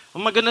 2. Oh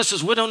my goodness,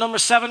 is widow number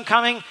 7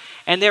 coming?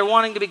 And they're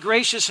wanting to be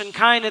gracious and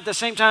kind at the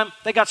same time.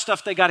 They got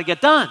stuff they got to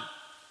get done.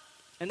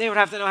 And they would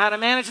have to know how to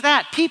manage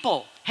that.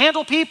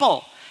 Handle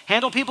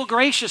people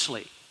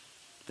graciously.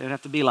 They would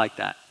have to be like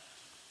that.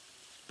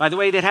 By the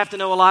way, they'd have to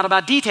know a lot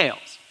about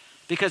details.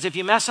 Because if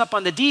you mess up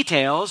on the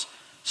details,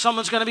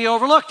 someone's going to be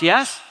overlooked,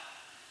 yes?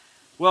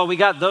 Well, we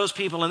got those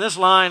people in this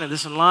line and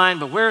this in line,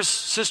 but where's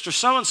Sister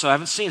so-and-so? I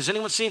haven't seen. Has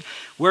anyone seen?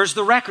 Where's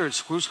the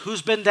records?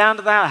 Who's been down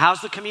to that?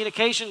 How's the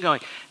communication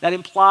going? That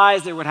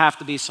implies there would have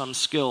to be some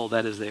skill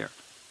that is there.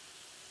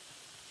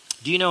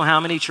 Do you know how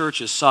many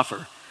churches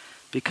suffer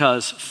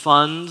because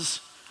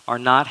funds are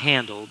not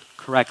handled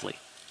correctly?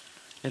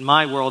 In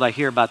my world, I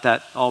hear about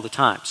that all the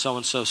time.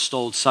 So-and-so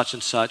stole such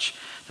and such.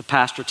 The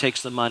pastor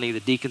takes the money, the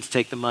deacons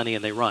take the money,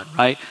 and they run,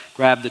 right?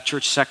 Grab the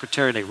church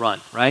secretary and they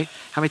run, right?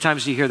 How many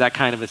times do you hear that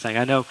kind of a thing?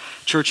 I know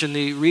church in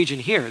the region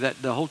here,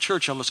 that the whole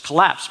church almost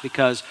collapsed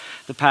because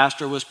the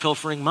pastor was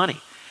pilfering money.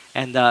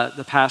 And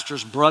the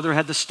pastor's brother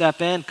had to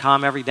step in,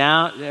 calm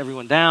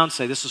everyone down,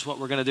 say, this is what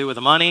we're going to do with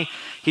the money.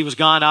 He was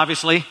gone,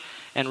 obviously,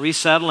 and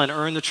resettle and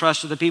earn the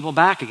trust of the people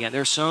back again.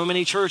 There are so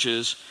many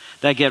churches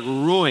that get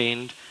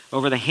ruined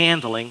over the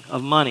handling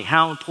of money.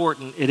 How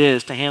important it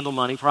is to handle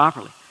money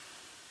properly.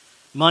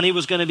 Money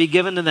was going to be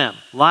given to them.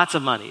 Lots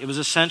of money. It was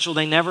essential.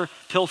 They never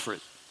pilfer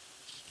it.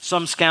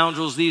 Some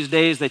scoundrels these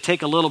days, they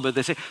take a little bit.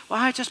 They say, well,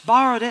 I just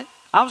borrowed it.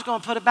 I was going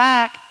to put it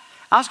back.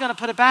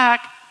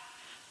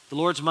 The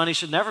Lord's money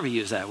should never be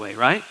used that way,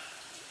 right?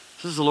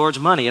 This is the Lord's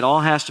money. It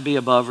all has to be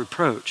above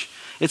reproach.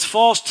 It's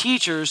false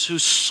teachers who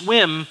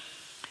swim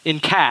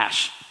in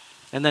cash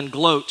and then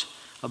gloat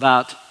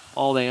about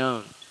all they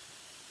own.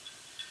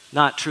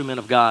 Not true men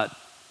of God.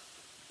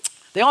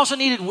 They also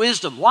needed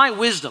wisdom. Why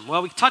wisdom?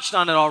 Well, we touched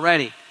on it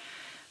already.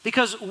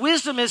 Because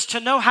wisdom is to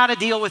know how to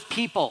deal with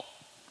people,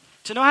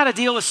 to know how to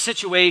deal with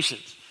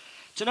situations,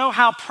 to know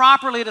how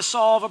properly to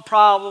solve a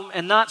problem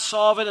and not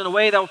solve it in a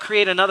way that will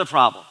create another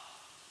problem.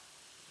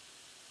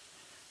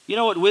 You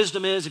know what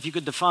wisdom is? If you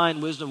could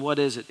define wisdom, what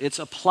is it? It's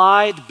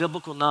applied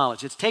biblical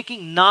knowledge. It's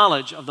taking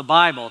knowledge of the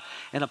Bible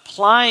and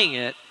applying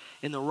it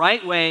in the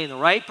right way, in the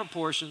right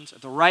proportions,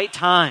 at the right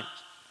times.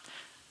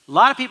 A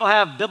lot of people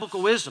have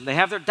biblical wisdom. They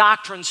have their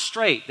doctrine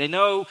straight. They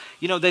know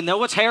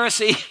what's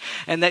heresy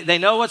and they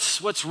know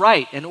what's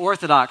right and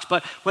orthodox.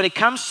 But when it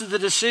comes to the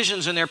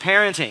decisions in their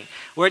parenting,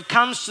 where it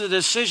comes to the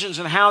decisions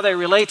in how they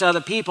relate to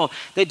other people,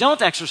 they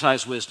don't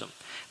exercise wisdom.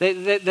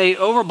 They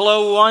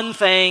overblow one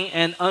thing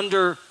and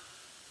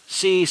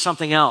undersee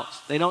something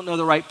else. They don't know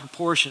the right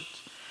proportions.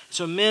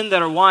 So men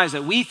that are wise,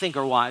 that we think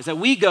are wise, that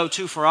we go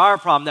to for our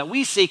problem, that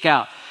we seek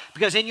out,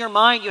 because in your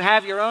mind you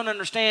have your own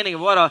understanding of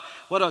what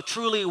a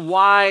truly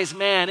wise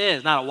man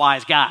is. Not a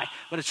wise guy,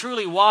 but a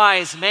truly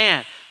wise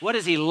man. What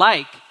is he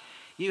like?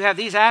 You have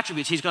these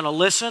attributes. He's going to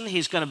listen.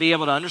 He's going to be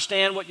able to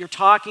understand what you're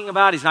talking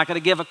about. He's not going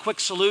to give a quick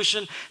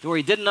solution where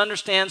he didn't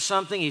understand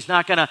something. He's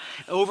not going to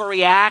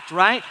overreact,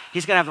 right?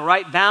 He's going to have the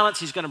right balance.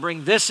 He's going to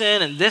bring this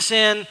in and this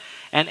in.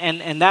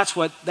 And that's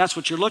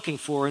what you're looking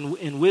for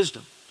in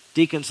wisdom.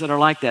 Deacons that are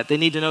like that. They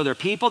need to know their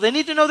people. They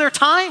need to know their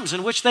times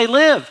in which they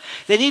live.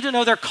 They need to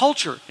know their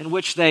culture in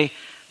which they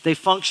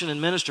function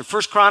and minister.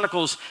 1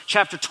 Chronicles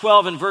chapter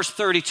 12 and verse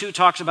 32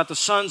 talks about the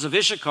sons of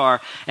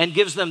Issachar and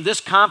gives them this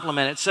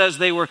compliment. It says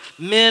they were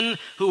men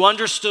who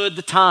understood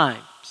the times.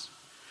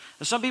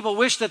 Now, some people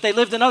wish that they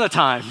lived in other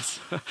times.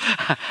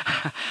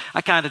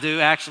 I kind of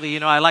do,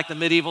 actually. I like the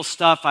medieval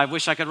stuff. I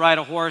wish I could ride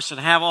a horse and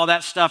have all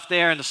that stuff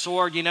there and the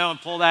sword,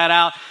 and pull that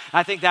out.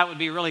 I think that would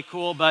be really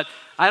cool, but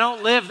I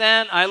don't live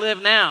then, I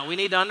live now. We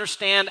need to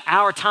understand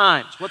our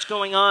times. What's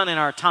going on in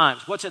our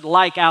times? What's it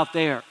like out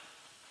there?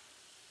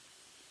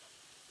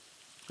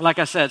 Like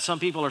I said, some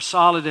people are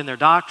solid in their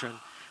doctrine,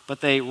 but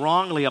they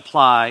wrongly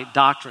apply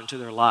doctrine to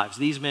their lives.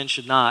 These men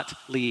should not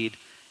lead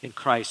in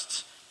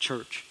Christ's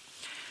church.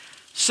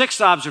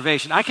 Sixth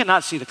observation. I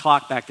cannot see the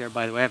clock back there,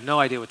 by the way. I have no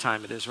idea what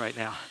time it is right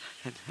now.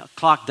 The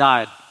clock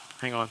died.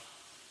 Hang on.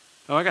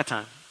 Oh, I got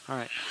time. All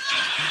right.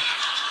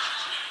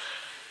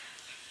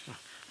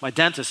 My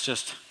dentist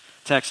just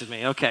texted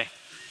me. Okay.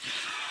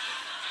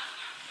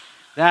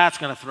 That's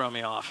going to throw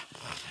me off.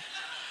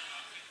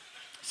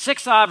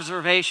 Sixth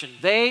observation.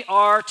 They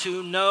are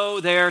to know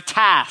their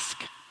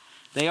task.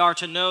 They are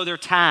to know their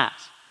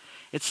task.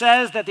 It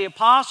says that the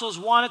apostles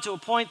wanted to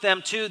appoint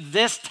them to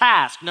this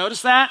task.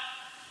 Notice that?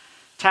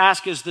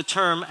 Task is the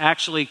term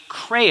actually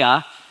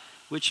kreia,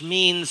 which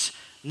means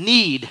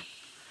need.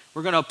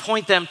 We're going to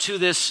appoint them to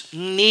this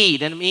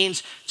need, and it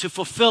means to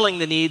fulfilling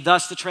the need,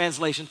 thus the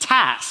translation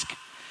task.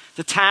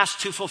 The task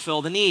to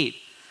fulfill the need.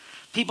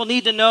 People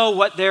need to know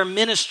what their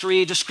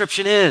ministry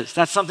description is.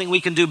 That's something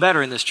we can do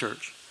better in this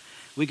church.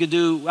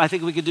 I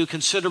think we could do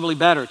considerably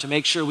better to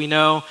make sure we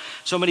know.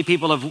 So many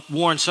people have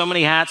worn so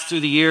many hats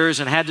through the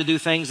years and had to do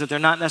things that they're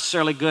not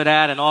necessarily good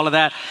at and all of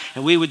that.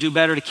 And we would do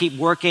better to keep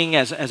working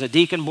as a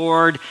deacon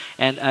board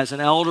and as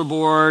an elder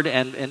board,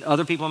 and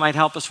other people might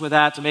help us with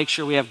that to make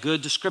sure we have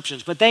good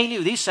descriptions. But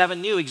these seven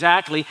knew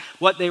exactly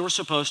what they were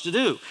supposed to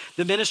do.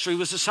 The ministry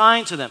was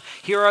assigned to them.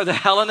 Here are the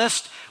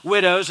Hellenist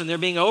widows, and they're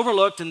being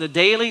overlooked in the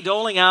daily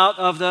doling out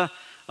of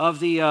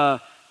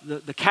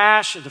the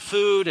cash and the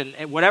food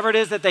and whatever it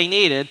is that they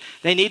needed.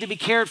 They need to be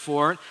cared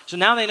for. So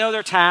now they know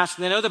their task.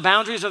 They know the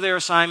boundaries of their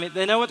assignment.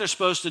 They know what they're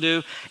supposed to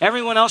do.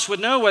 Everyone else would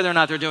know whether or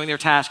not they're doing their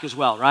task as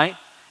well, right?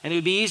 And it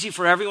would be easy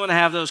for everyone to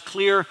have those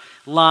clear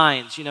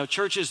lines.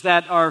 Churches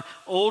that are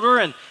older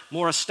and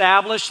more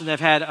established and they've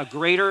had a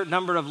greater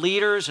number of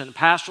leaders and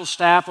pastoral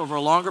staff over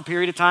a longer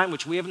period of time,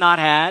 which we have not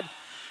had,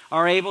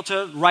 are able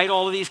to write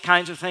all of these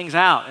kinds of things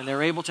out, and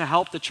they're able to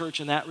help the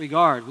church in that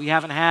regard. We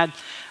haven't had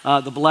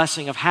the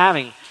blessing of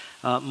having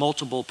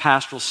multiple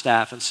pastoral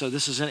staff, and so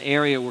this is an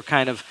area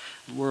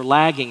we're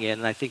lagging in,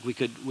 and I think we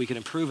could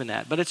improve in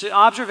that. But it's an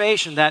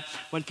observation that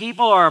when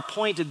people are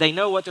appointed, they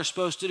know what they're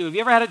supposed to do. Have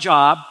you ever had a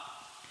job,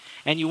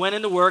 and you went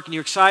into work, and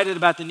you're excited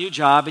about the new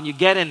job, and you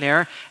get in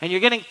there, and you're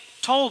getting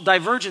told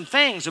divergent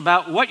things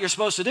about what you're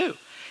supposed to do?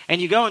 And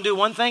you go and do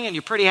one thing and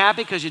you're pretty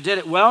happy because you did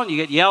it well, and you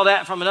get yelled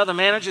at from another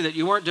manager that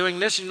you weren't doing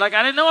this, and you're like,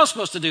 I didn't know I was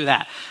supposed to do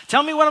that.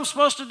 Tell me what I'm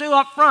supposed to do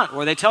up front.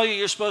 Or they tell you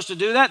you're supposed to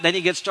do that, then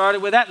you get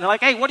started with that, and they're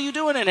like, hey, what are you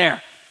doing in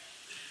there?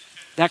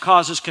 That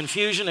causes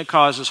confusion, it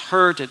causes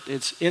hurt,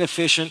 it's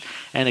inefficient,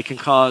 and it can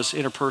cause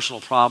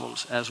interpersonal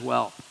problems as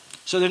well.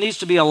 So there needs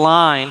to be a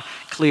line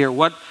clear.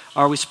 What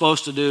are we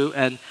supposed to do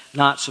and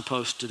not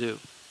supposed to do?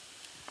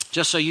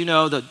 Just so you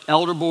know, the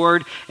elder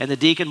board and the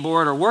deacon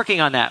board are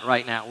working on that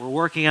right now. We're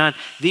working on,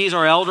 these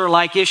are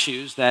elder-like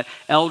issues that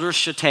elders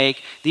should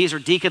take. These are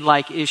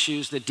deacon-like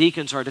issues that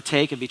deacons are to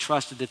take and be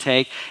trusted to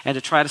take, and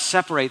to try to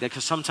separate that,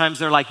 because sometimes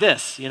they're like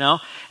this, and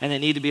they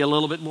need to be a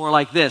little bit more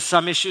like this.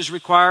 Some issues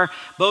require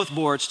both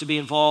boards to be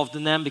involved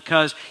in them,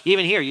 because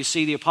even here, you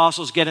see the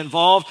apostles get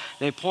involved,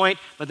 they point,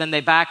 but then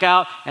they back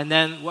out, and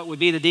then what would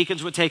be the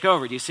deacons would take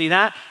over. Do you see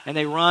that? And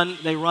they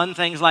run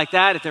things like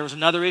that. If there was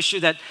another issue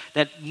that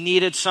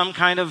needed some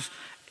kind of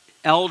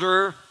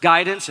elder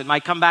guidance, it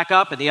might come back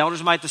up and the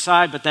elders might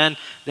decide, but then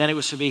it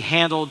was to be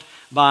handled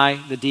by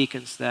the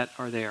deacons that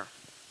are there.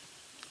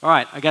 All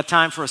right, I got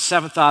time for a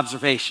seventh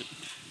observation.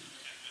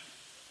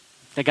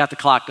 They got the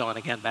clock going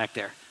again back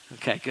there.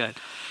 Okay, good.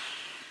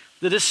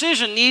 The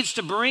decision needs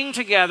to bring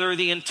together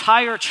the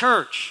entire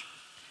church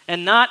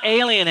and not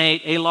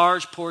alienate a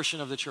large portion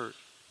of the church.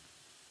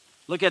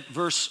 Look at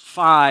verse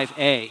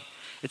 5a.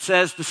 It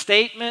says, the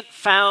statement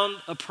found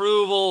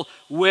approval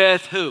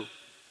with who?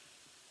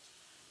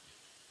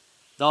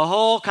 The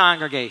whole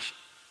congregation.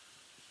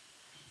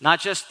 Not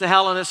just the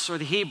Hellenists or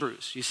the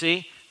Hebrews, you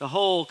see? The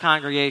whole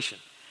congregation.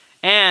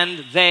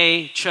 And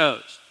they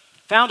chose.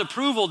 Found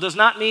approval does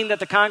not mean that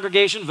the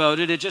congregation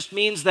voted. It just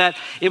means that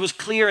it was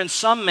clear in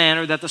some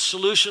manner that the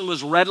solution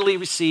was readily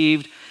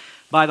received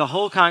by the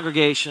whole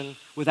congregation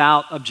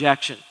without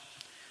objection.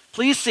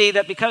 Please see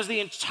that because the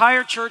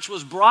entire church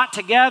was brought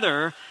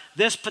together,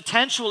 this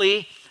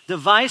potentially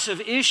divisive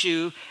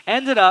issue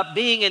ended up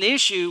being an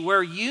issue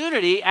where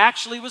unity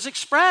actually was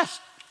expressed.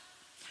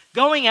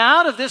 Going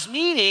out of this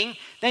meeting,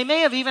 they may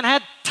have even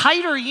had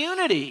tighter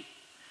unity.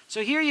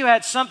 So here you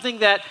had something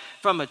that,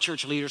 from a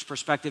church leader's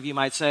perspective, you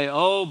might say,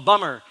 oh,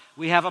 bummer,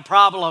 we have a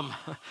problem.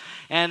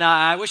 And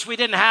I wish we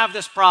didn't have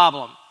this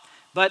problem.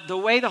 But the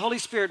way the Holy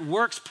Spirit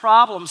works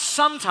problems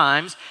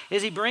sometimes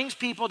is he brings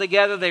people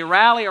together, they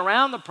rally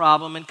around the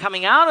problem, and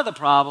coming out of the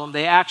problem,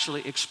 they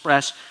actually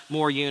express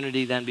more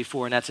unity than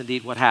before, and that's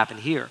indeed what happened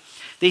here.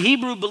 The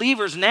Hebrew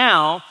believers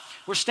now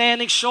were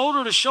standing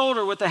shoulder to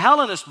shoulder with the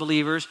Hellenist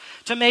believers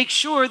to make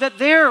sure that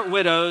their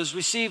widows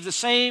received the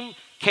same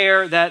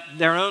care that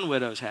their own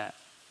widows had.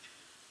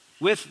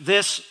 With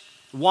this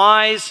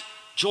wise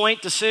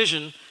joint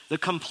decision, the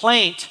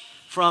complaint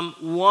from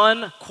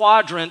one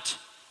quadrant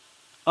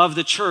of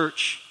the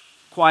church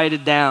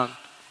quieted down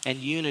and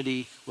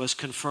unity was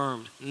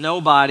confirmed.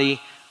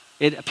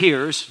 It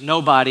appears,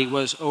 nobody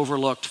was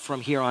overlooked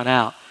from here on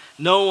out.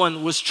 No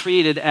one was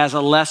treated as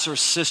a lesser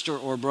sister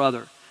or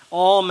brother.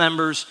 All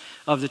members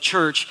of the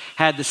church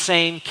had the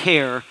same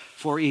care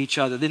for each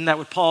other. Isn't that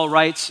what Paul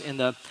writes in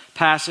the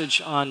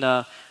passage on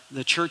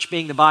the church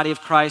being the body of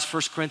Christ,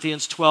 1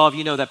 Corinthians 12?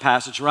 You know that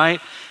passage,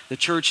 right? The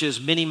church is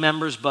many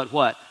members, but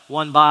what?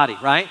 One body,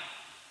 right?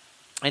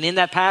 And in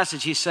that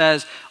passage, he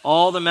says,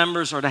 all the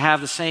members are to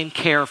have the same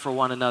care for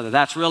one another.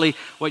 That's really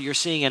what you're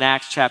seeing in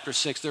Acts chapter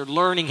 6. They're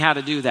learning how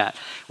to do that.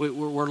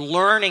 We're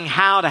learning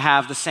how to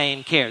have the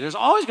same care. There's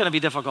always going to be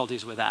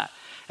difficulties with that.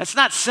 It's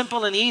not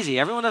simple and easy.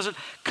 Everyone doesn't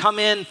come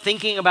in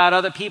thinking about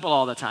other people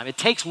all the time. It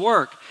takes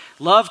work.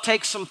 Love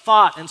takes some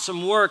thought and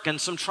some work and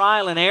some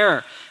trial and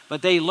error.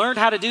 But they learned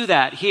how to do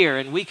that here,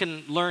 and we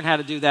can learn how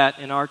to do that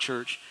in our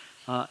church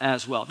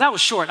as well. That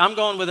was short. I'm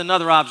going with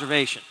another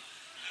observation.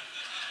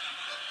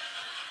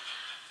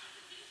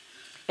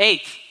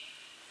 Eighth,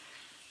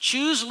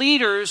 choose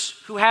leaders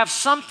who have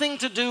something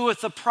to do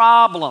with the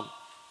problem.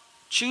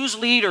 Choose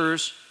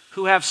leaders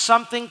who have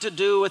something to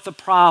do with the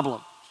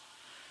problem.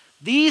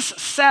 These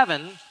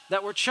 7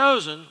 that were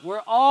chosen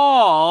were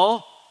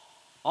all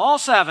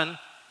 7,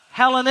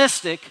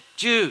 Hellenistic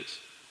Jews.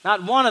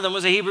 Not one of them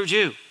was a Hebrew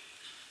Jew.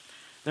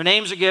 Their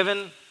names are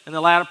given in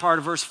the latter part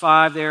of verse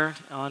 5 there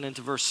on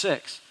into verse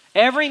 6.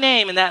 Every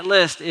name in that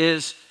list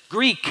is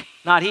Greek,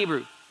 not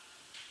Hebrew.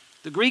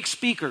 The Greek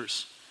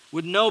speakers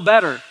would know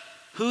better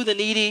who the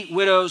needy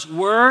widows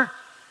were,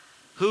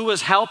 who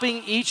was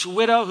helping each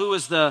widow, who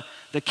was the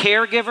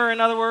caregiver,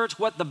 in other words,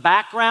 what the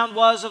background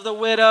was of the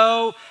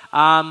widow.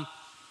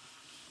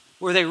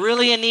 Were they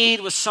really in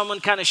need? Was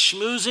someone kind of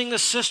schmoozing the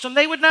system?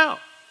 They would know.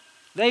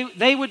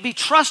 They would be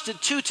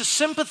trusted, too, to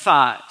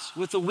sympathize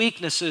with the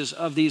weaknesses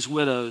of these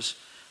widows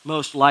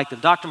most like them.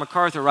 Dr.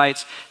 MacArthur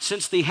writes,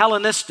 since the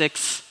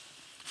Hellenistics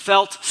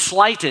felt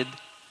slighted,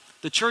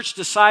 the church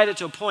decided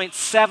to appoint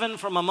 7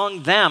 from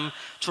among them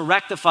to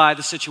rectify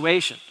the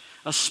situation.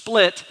 A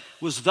split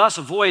was thus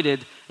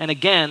avoided, and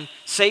again,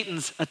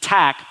 Satan's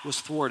attack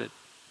was thwarted.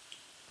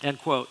 End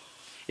quote.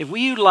 If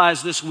we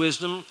utilize this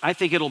wisdom, I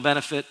think it'll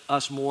benefit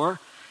us more.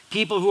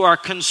 People who are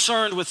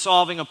concerned with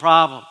solving a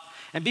problem.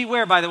 And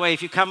beware, by the way,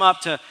 if you come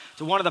up to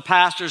one of the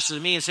pastors to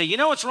me and say, you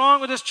know what's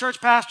wrong with this church,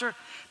 pastor?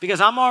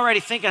 Because I'm already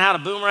thinking how to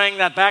boomerang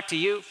that back to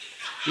you,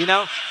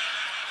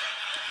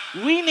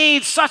 We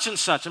need such and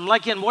such. I'm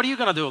like, what are you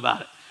going to do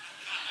about it?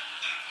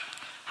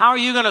 How are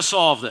you going to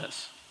solve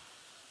this?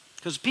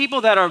 Because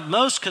people that are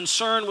most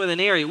concerned with an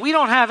area, we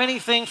don't have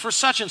anything for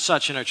such and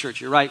such in our church.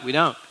 You're right, we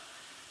don't.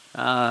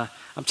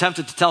 I'm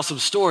tempted to tell some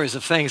stories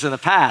of things in the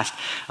past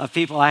of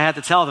people I had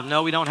to tell them,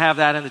 no, we don't have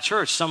that in the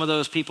church. Some of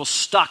those people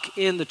stuck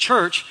in the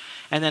church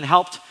and then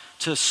helped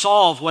to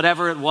solve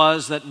whatever it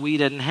was that we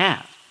didn't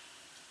have.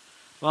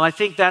 Well, I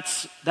think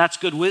that's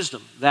good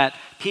wisdom, that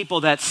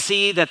people that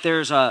see that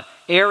there's an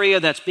area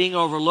that's being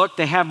overlooked,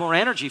 they have more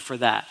energy for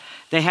that.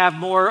 They have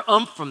more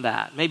oomph from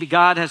that. Maybe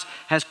God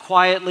has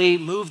quietly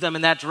moved them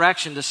in that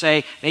direction to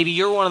say, maybe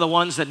you're one of the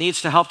ones that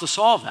needs to help to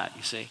solve that,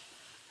 you see.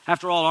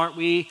 After all, aren't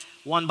we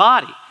one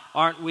body?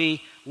 Aren't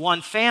we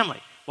one family?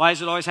 Why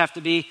does it always have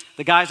to be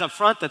the guys up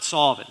front that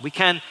solve it? We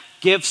can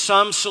give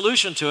some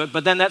solution to it,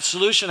 but then that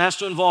solution has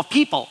to involve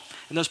people.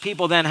 And those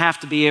people then have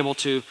to be able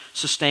to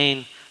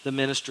sustain the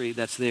ministry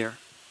that's there.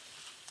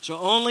 So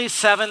only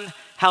 7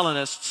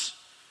 Hellenists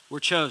were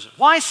chosen.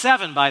 Why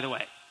 7, by the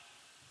way?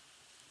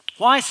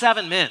 Why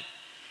 7 men?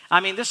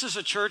 I mean, this is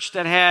a church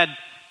that had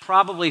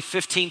probably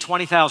 15,000,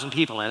 20,000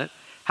 people in it.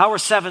 How were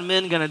 7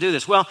 men going to do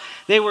this? Well,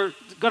 they were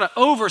going to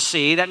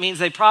oversee. That means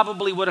they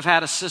probably would have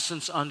had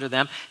assistants under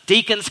them.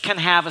 Deacons can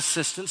have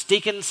assistants.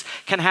 Deacons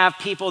can have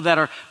people that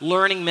are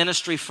learning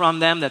ministry from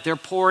them, that they're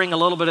pouring a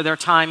little bit of their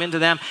time into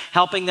them,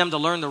 helping them to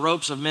learn the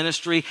ropes of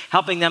ministry,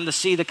 helping them to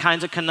see the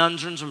kinds of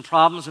conundrums and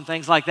problems and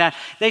things like that.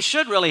 They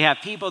should really have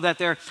people that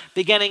they're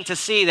beginning to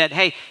see that,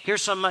 hey,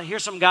 here's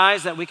some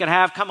guys that we could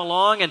have come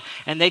along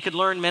and they could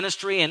learn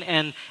ministry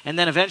and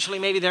then eventually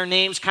maybe their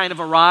names kind of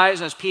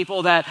arise as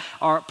people that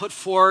are put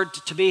forward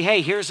to be,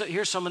 hey,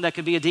 here's someone that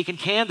could be a deacon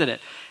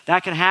candidate.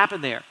 That can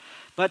happen there.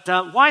 But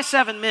why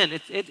 7 men?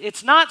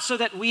 It's not so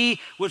that we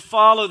would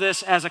follow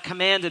this as a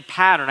commanded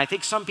pattern. I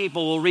think some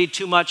people will read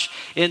too much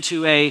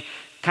into a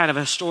kind of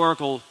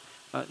historical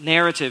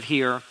narrative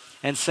here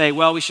and say,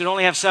 well, we should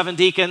only have 7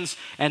 deacons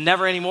and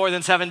never any more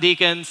than 7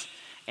 deacons.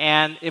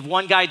 And if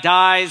one guy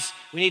dies,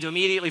 we need to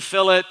immediately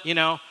fill it,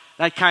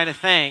 that kind of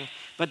thing.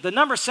 But the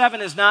number 7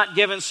 is not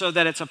given so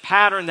that it's a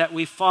pattern that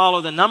we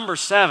follow the number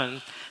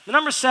 7. The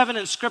number 7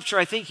 in Scripture,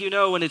 I think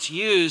when it's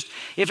used,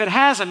 if it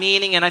has a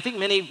meaning, and I think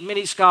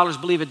many scholars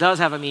believe it does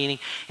have a meaning,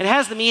 it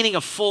has the meaning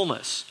of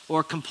fullness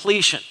or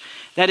completion.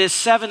 That is,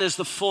 7 is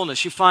the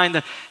fullness. You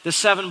find the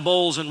 7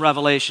 bowls in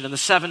Revelation and the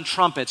 7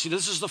 trumpets.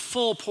 This is the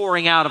full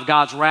pouring out of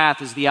God's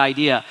wrath is the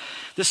idea.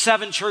 The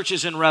 7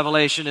 churches in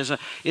Revelation is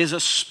a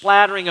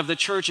splattering of the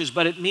churches,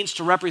 but it means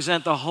to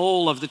represent the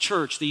whole of the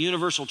church, the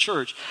universal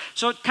church.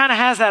 So it kind of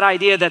has that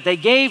idea that they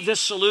gave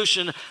this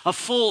solution a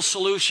full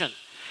solution.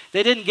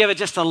 They didn't give it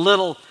just a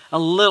little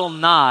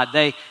nod.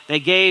 They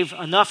gave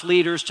enough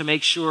leaders to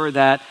make sure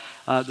that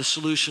the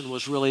solution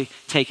was really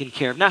taken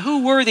care of. Now,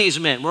 who were these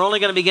men? We're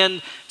only going to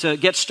begin to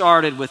get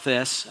started with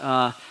this.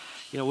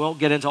 We won't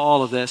get into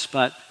all of this,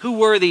 but who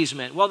were these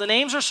men? Well, the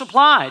names are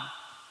supplied,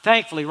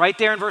 thankfully, right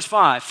there in verse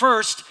 5.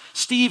 First,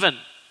 Stephen,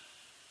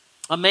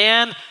 a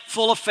man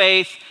full of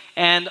faith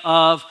and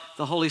of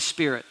the Holy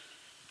Spirit.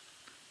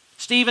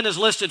 Stephen is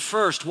listed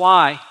first.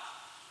 Why?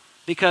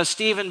 Because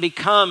Stephen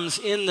becomes,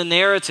 in the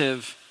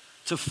narrative,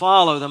 to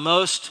follow the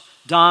most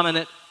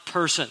dominant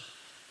person.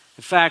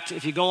 In fact,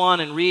 if you go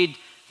on and read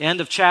the end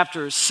of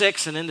chapter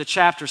 6 and into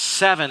chapter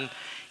 7,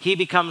 he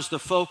becomes the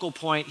focal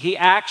point. He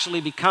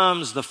actually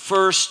becomes the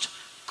first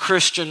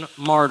Christian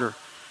martyr.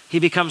 He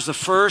becomes the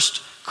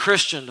first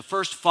Christian, the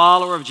first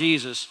follower of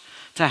Jesus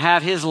to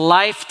have his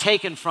life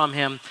taken from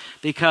him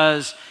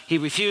because he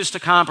refused to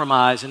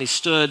compromise and he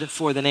stood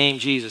for the name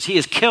Jesus. He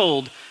is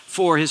killed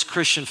for his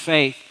Christian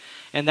faith.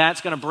 And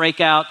that's going to break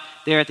out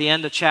there at the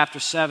end of chapter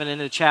 7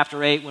 into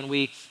chapter 8 when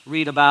we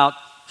read about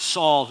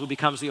Saul, who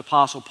becomes the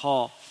Apostle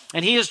Paul.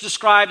 And he is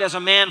described as a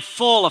man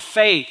full of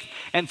faith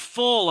and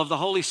full of the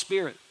Holy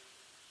Spirit.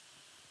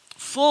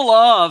 Full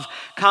of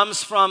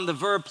comes from the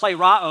verb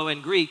plerao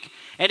in Greek,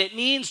 and it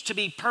means to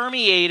be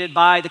permeated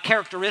by the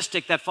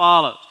characteristic that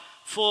follows.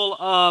 Full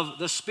of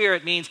the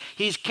Spirit means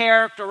he's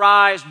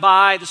characterized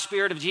by the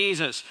Spirit of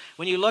Jesus.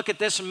 When you look at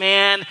this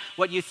man,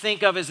 what you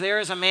think of is there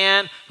is a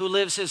man who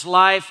lives his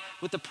life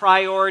with the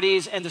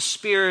priorities and the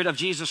Spirit of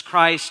Jesus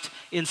Christ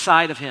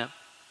inside of him.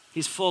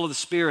 He's full of the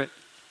Spirit.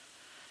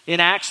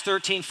 In Acts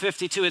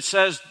 13:52, it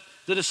says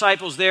the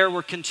disciples there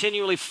were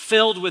continually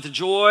filled with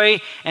joy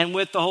and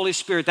with the Holy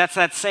Spirit. That's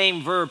that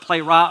same verb,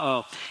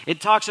 plerao. It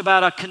talks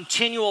about a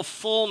continual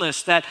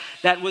fullness that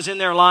was in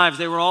their lives.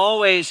 They were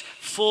always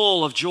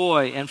full of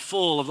joy and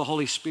full of the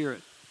Holy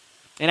Spirit.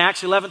 In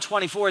Acts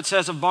 11:24, it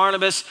says of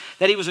Barnabas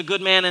that he was a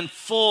good man and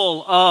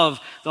full of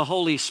the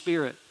Holy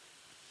Spirit.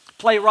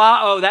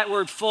 Plerao, that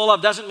word full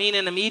of, doesn't mean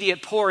an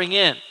immediate pouring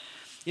in.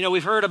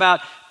 We've heard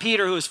about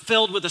Peter who was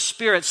filled with the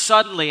Spirit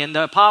suddenly, and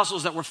the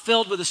apostles that were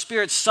filled with the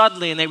Spirit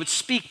suddenly, and they would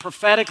speak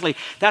prophetically.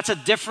 That's a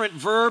different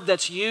verb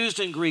that's used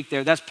in Greek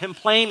there. That's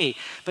pimplemi.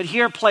 But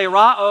here,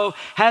 plerao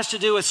has to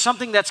do with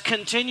something that's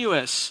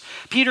continuous.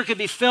 Peter could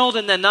be filled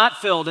and then not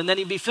filled, and then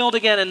he'd be filled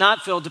again and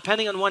not filled,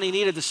 depending on when he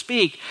needed to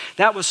speak.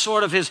 That was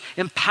sort of his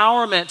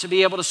empowerment to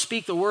be able to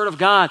speak the Word of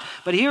God.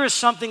 But here is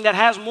something that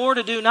has more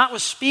to do, not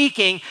with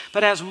speaking,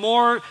 but has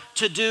more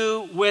to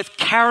do with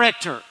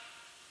character.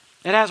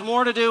 It has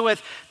more to do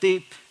with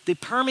the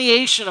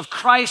permeation of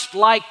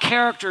Christ-like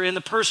character in the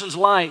person's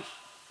life.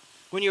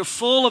 When you're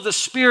full of the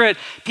Spirit,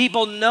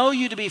 people know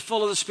you to be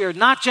full of the Spirit,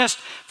 not just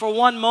for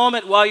one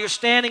moment while you're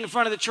standing in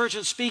front of the church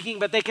and speaking,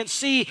 but they can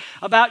see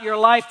about your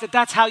life that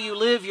that's how you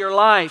live your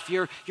life.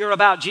 You're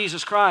about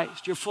Jesus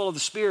Christ. You're full of the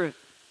Spirit.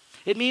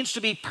 It means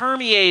to be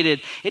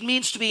permeated. It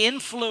means to be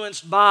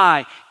influenced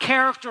by,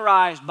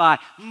 characterized by,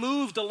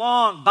 moved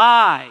along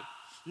by.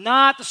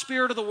 Not the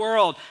spirit of the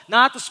world,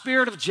 not the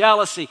spirit of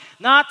jealousy,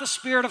 not the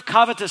spirit of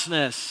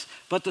covetousness,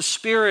 but the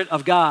Spirit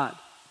of God.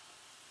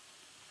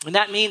 And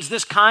that means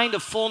this kind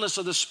of fullness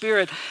of the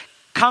Spirit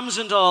comes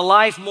into a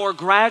life more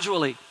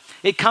gradually.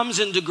 It comes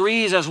in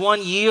degrees as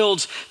one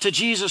yields to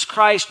Jesus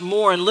Christ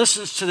more and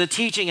listens to the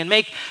teaching and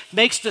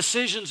makes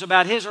decisions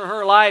about his or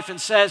her life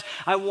and says,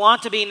 I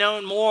want to be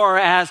known more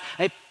as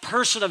a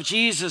person of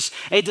Jesus,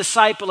 a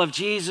disciple of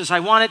Jesus. I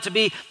want it to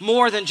be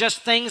more than just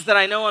things that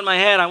I know in my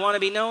head. I want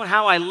to be known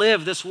how I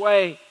live this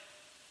way.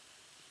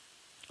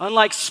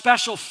 Unlike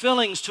special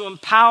fillings to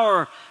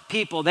empower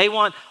people, they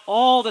want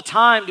all the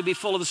time to be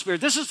full of the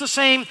Spirit. This is the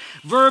same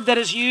verb that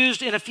is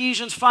used in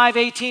Ephesians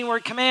 5:18 where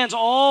it commands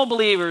all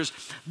believers,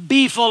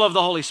 be full of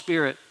the Holy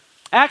Spirit.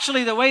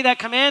 Actually, the way that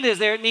command is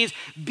there, it means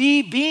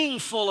being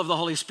full of the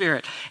Holy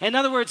Spirit. In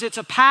other words, it's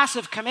a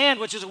passive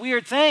command, which is a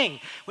weird thing.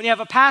 When you have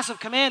a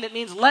passive command, it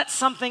means let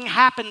something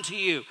happen to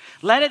you.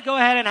 Let it go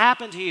ahead and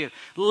happen to you.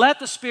 Let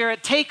the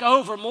Spirit take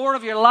over more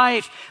of your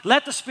life.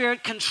 Let the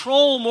Spirit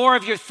control more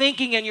of your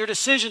thinking and your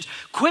decisions.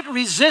 Quit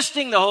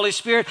resisting the Holy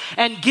Spirit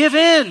and give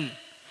in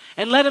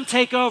and let him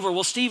take over.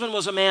 Well, Stephen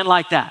was a man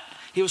like that.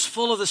 He was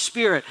full of the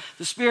Spirit.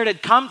 The Spirit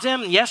had come to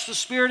him. Yes, the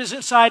Spirit is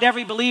inside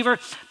every believer,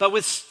 but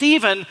with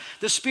Stephen,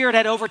 the Spirit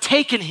had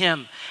overtaken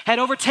him, had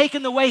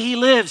overtaken the way he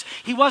lives.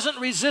 He wasn't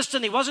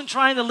resistant. He wasn't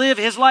trying to live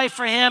his life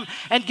for him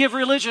and give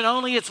religion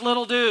only its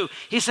little due.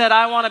 He said,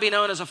 I want to be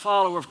known as a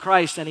follower of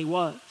Christ, and he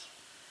was.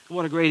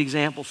 What a great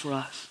example for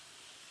us.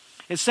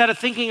 Instead of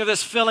thinking of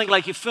this filling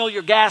like you fill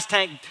your gas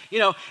tank,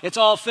 it's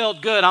all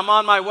filled good, I'm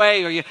on my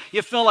way, or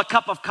you fill a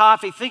cup of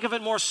coffee, think of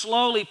it more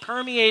slowly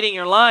permeating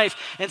your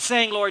life and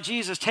saying, Lord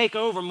Jesus, take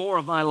over more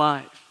of my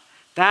life.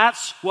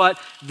 That's what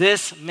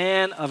this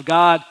man of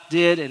God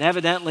did, and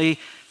evidently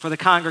for the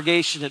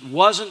congregation, it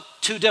wasn't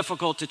too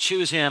difficult to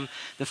choose him.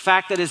 The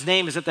fact that his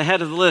name is at the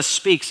head of the list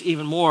speaks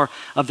even more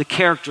of the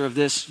character of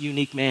this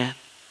unique man.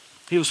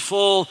 He was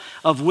full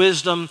of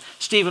wisdom.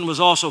 Stephen was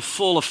also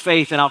full of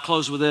faith, and I'll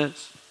close with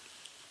this.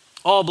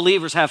 All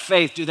believers have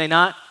faith, do they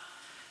not?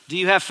 Do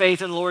you have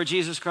faith in the Lord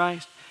Jesus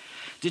Christ?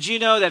 Did you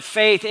know that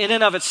faith in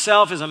and of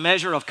itself is a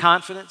measure of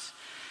confidence?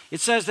 It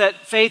says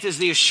that faith is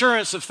the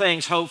assurance of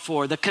things hoped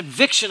for, the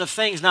conviction of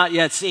things not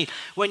yet seen.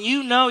 When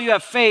you know you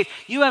have faith,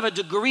 you have a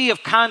degree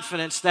of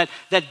confidence that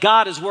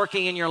God is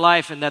working in your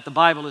life and that the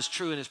Bible is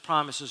true and his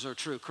promises are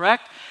true,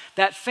 correct?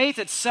 That faith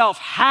itself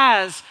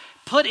has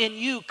put in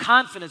you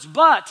confidence,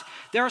 but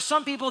there are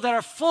some people that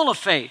are full of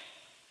faith.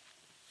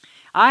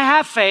 I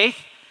have faith.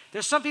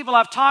 There's some people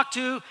I've talked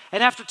to,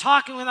 and after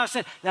talking with them, I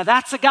said, now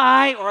that's a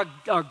guy or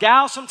a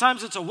gal,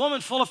 sometimes it's a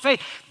woman full of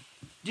faith.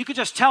 You could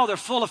just tell they're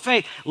full of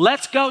faith.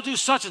 Let's go do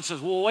such and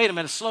such. Well, wait a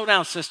minute, slow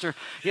down, sister.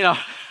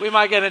 We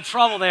might get in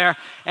trouble there.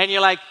 And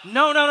you're like,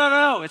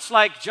 no. It's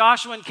like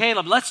Joshua and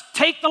Caleb. Let's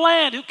take the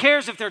land. Who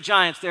cares if they're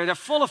giants there? They're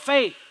full of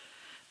faith.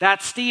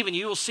 That's Stephen.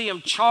 You will see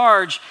him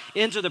charge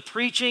into the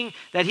preaching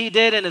that he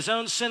did in his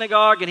own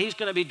synagogue, and he's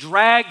going to be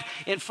dragged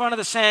in front of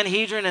the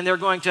Sanhedrin, and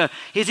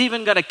he's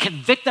even going to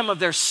convict them of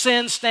their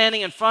sin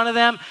standing in front of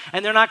them,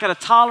 and they're not going to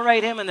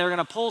tolerate him, and they're going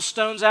to pull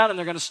stones out, and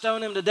they're going to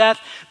stone him to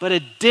death. But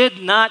it did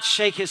not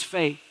shake his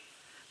faith.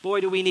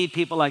 Boy, do we need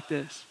people like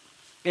this.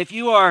 If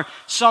you are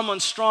someone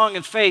strong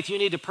in faith, you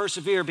need to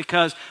persevere,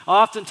 because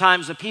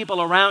oftentimes the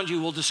people around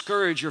you will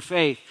discourage your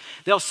faith.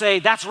 They'll say,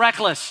 that's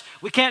reckless.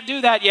 We can't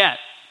do that yet.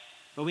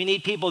 But we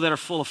need people that are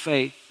full of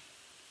faith.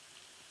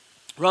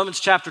 Romans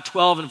chapter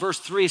 12 and verse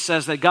 3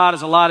 says that God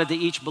has allotted to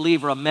each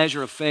believer a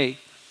measure of faith.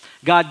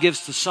 God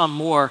gives to some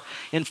more.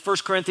 In 1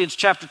 Corinthians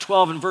chapter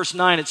 12 and verse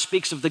 9, it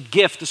speaks of the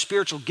gift, the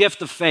spiritual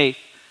gift of faith.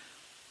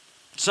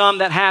 Some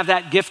that have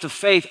that gift of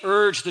faith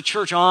urge the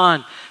church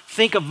on.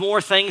 Think of more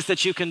things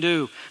that you can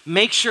do.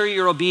 Make sure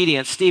you're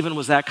obedient. Stephen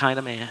was that kind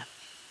of man.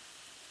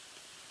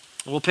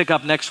 We'll pick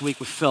up next week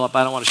with Philip.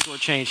 I don't want to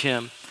shortchange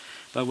him.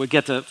 But we'll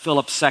get to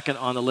Philip second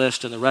on the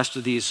list and the rest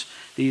of these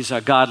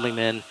godly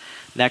men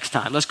next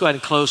time. Let's go ahead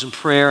and close in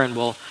prayer, and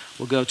we'll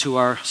go to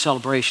our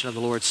celebration of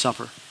the Lord's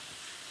Supper.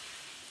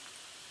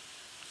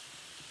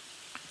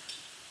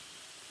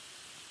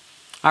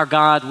 Our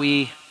God,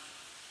 we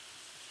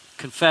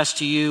confess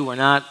to you we're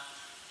not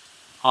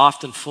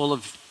often full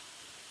of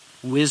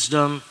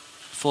wisdom,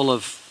 full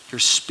of your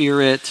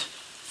Spirit,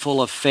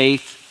 full of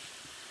faith.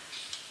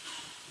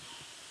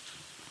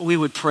 We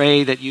would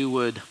pray that you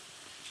would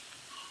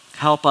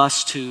help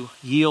us to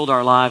yield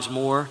our lives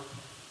more,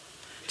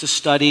 to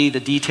study the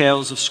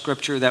details of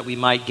Scripture that we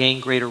might gain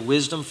greater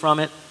wisdom from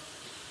it,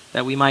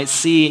 that we might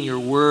see in your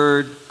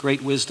word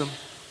great wisdom.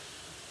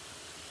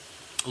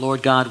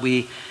 Lord God,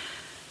 we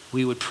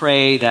would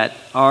pray that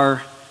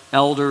our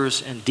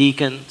elders and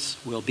deacons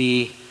will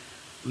be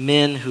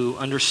men who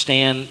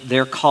understand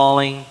their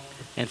calling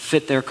and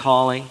fit their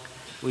calling,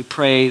 We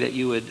pray that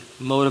you would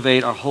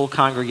motivate our whole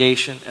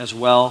congregation as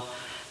well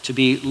to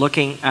be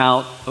looking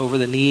out over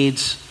the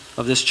needs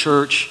of this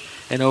church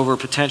and over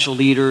potential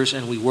leaders,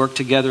 and we work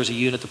together as a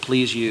unit to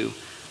please you,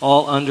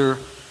 all under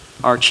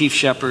our chief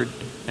shepherd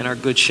and our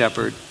good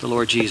shepherd, the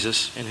Lord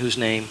Jesus, in whose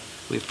name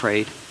we've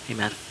prayed.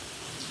 Amen.